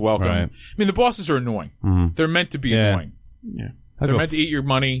overstay its welcome. Right. I mean, the bosses are annoying. They're meant to be Yeah. annoying. Yeah. I'll They're go meant to eat your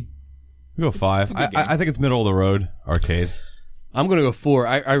money. Go 5. I think it's middle of the road arcade. I'm gonna go 4.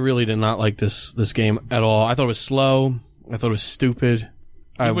 I really did not like this game at all. I thought it was slow. I thought it was stupid.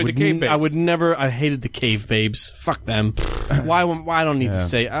 I would never. I hated the cave babes. Fuck them. Why I don't need to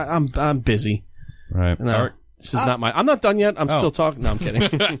say. I'm busy. Right. No, this is not my. I'm not done yet. I'm still talking. No, I'm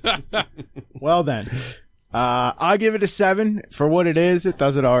kidding. Well then, I give it a 7 for what it is. It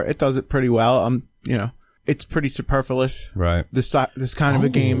does it pretty well. It's pretty superfluous. Right. This kind of a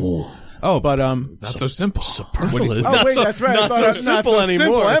game. Oh, but not so simple. Superfluous. Oh wait, that's right. Not so simple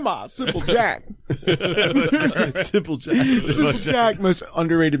anymore. Emma. Simple Jack. Simple Jack. Simple Jack, most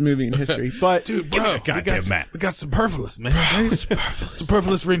underrated movie in history. But Dude, bro, we got Superfluous, man.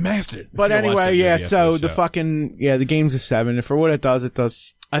 Superfluous remastered. But anyway, yeah. So the game's a 7. For what it does.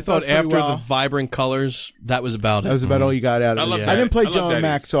 I thought after the vibrant colors, that was about it. That was about all you got out of it. I didn't play Joe and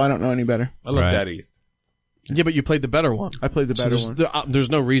Mac, so I don't know any better. I love Dead East. Yeah, but you played the better one. I played the better one. There's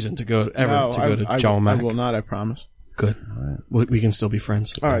no reason to go to Joe and Mac. I will not, I promise. Good. All right. We can still be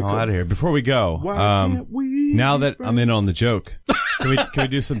friends. All right, cool. Out of here. Before we go, now that I'm in on the joke, can we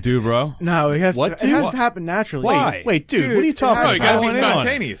do some dude, bro? No, it has to happen naturally. Why? Wait, dude, what are you talking about? You gotta be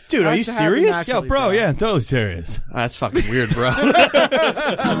spontaneous. Dude, are you serious? Yo, bro, I'm totally serious. That's fucking weird, bro. Dude.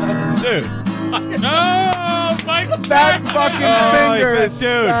 Oh, Mike's Fat fucking fingers.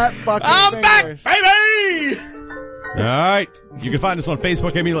 Dude. Fat fucking I'm fingers. back, baby! All right. You can find us on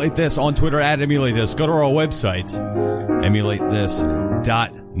Facebook, Emulate This, on Twitter, @Emulate This. Go to our website,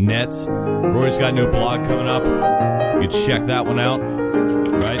 emulatethis.net. Roy's got a new blog coming up. You can check that one out.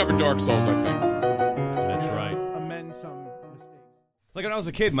 Right? Cover Dark Souls, I think. That's right. Amend some mistakes. Like when I was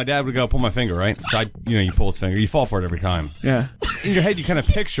a kid, my dad would go pull my finger, right? So you pull his finger. You fall for it every time. Yeah. In your head, you kind of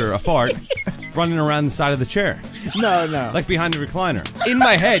picture a fart running around the side of the chair. No. Like behind the recliner. In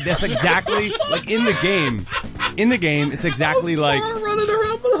my head, that's exactly, like in the game. In the game, it's exactly like... running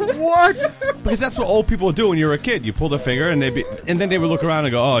around behind. What? Because that's what old people do when you're a kid. You pull their finger, and then they would look around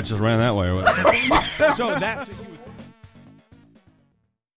and go, oh, it just ran that way. Or whatever. So that's...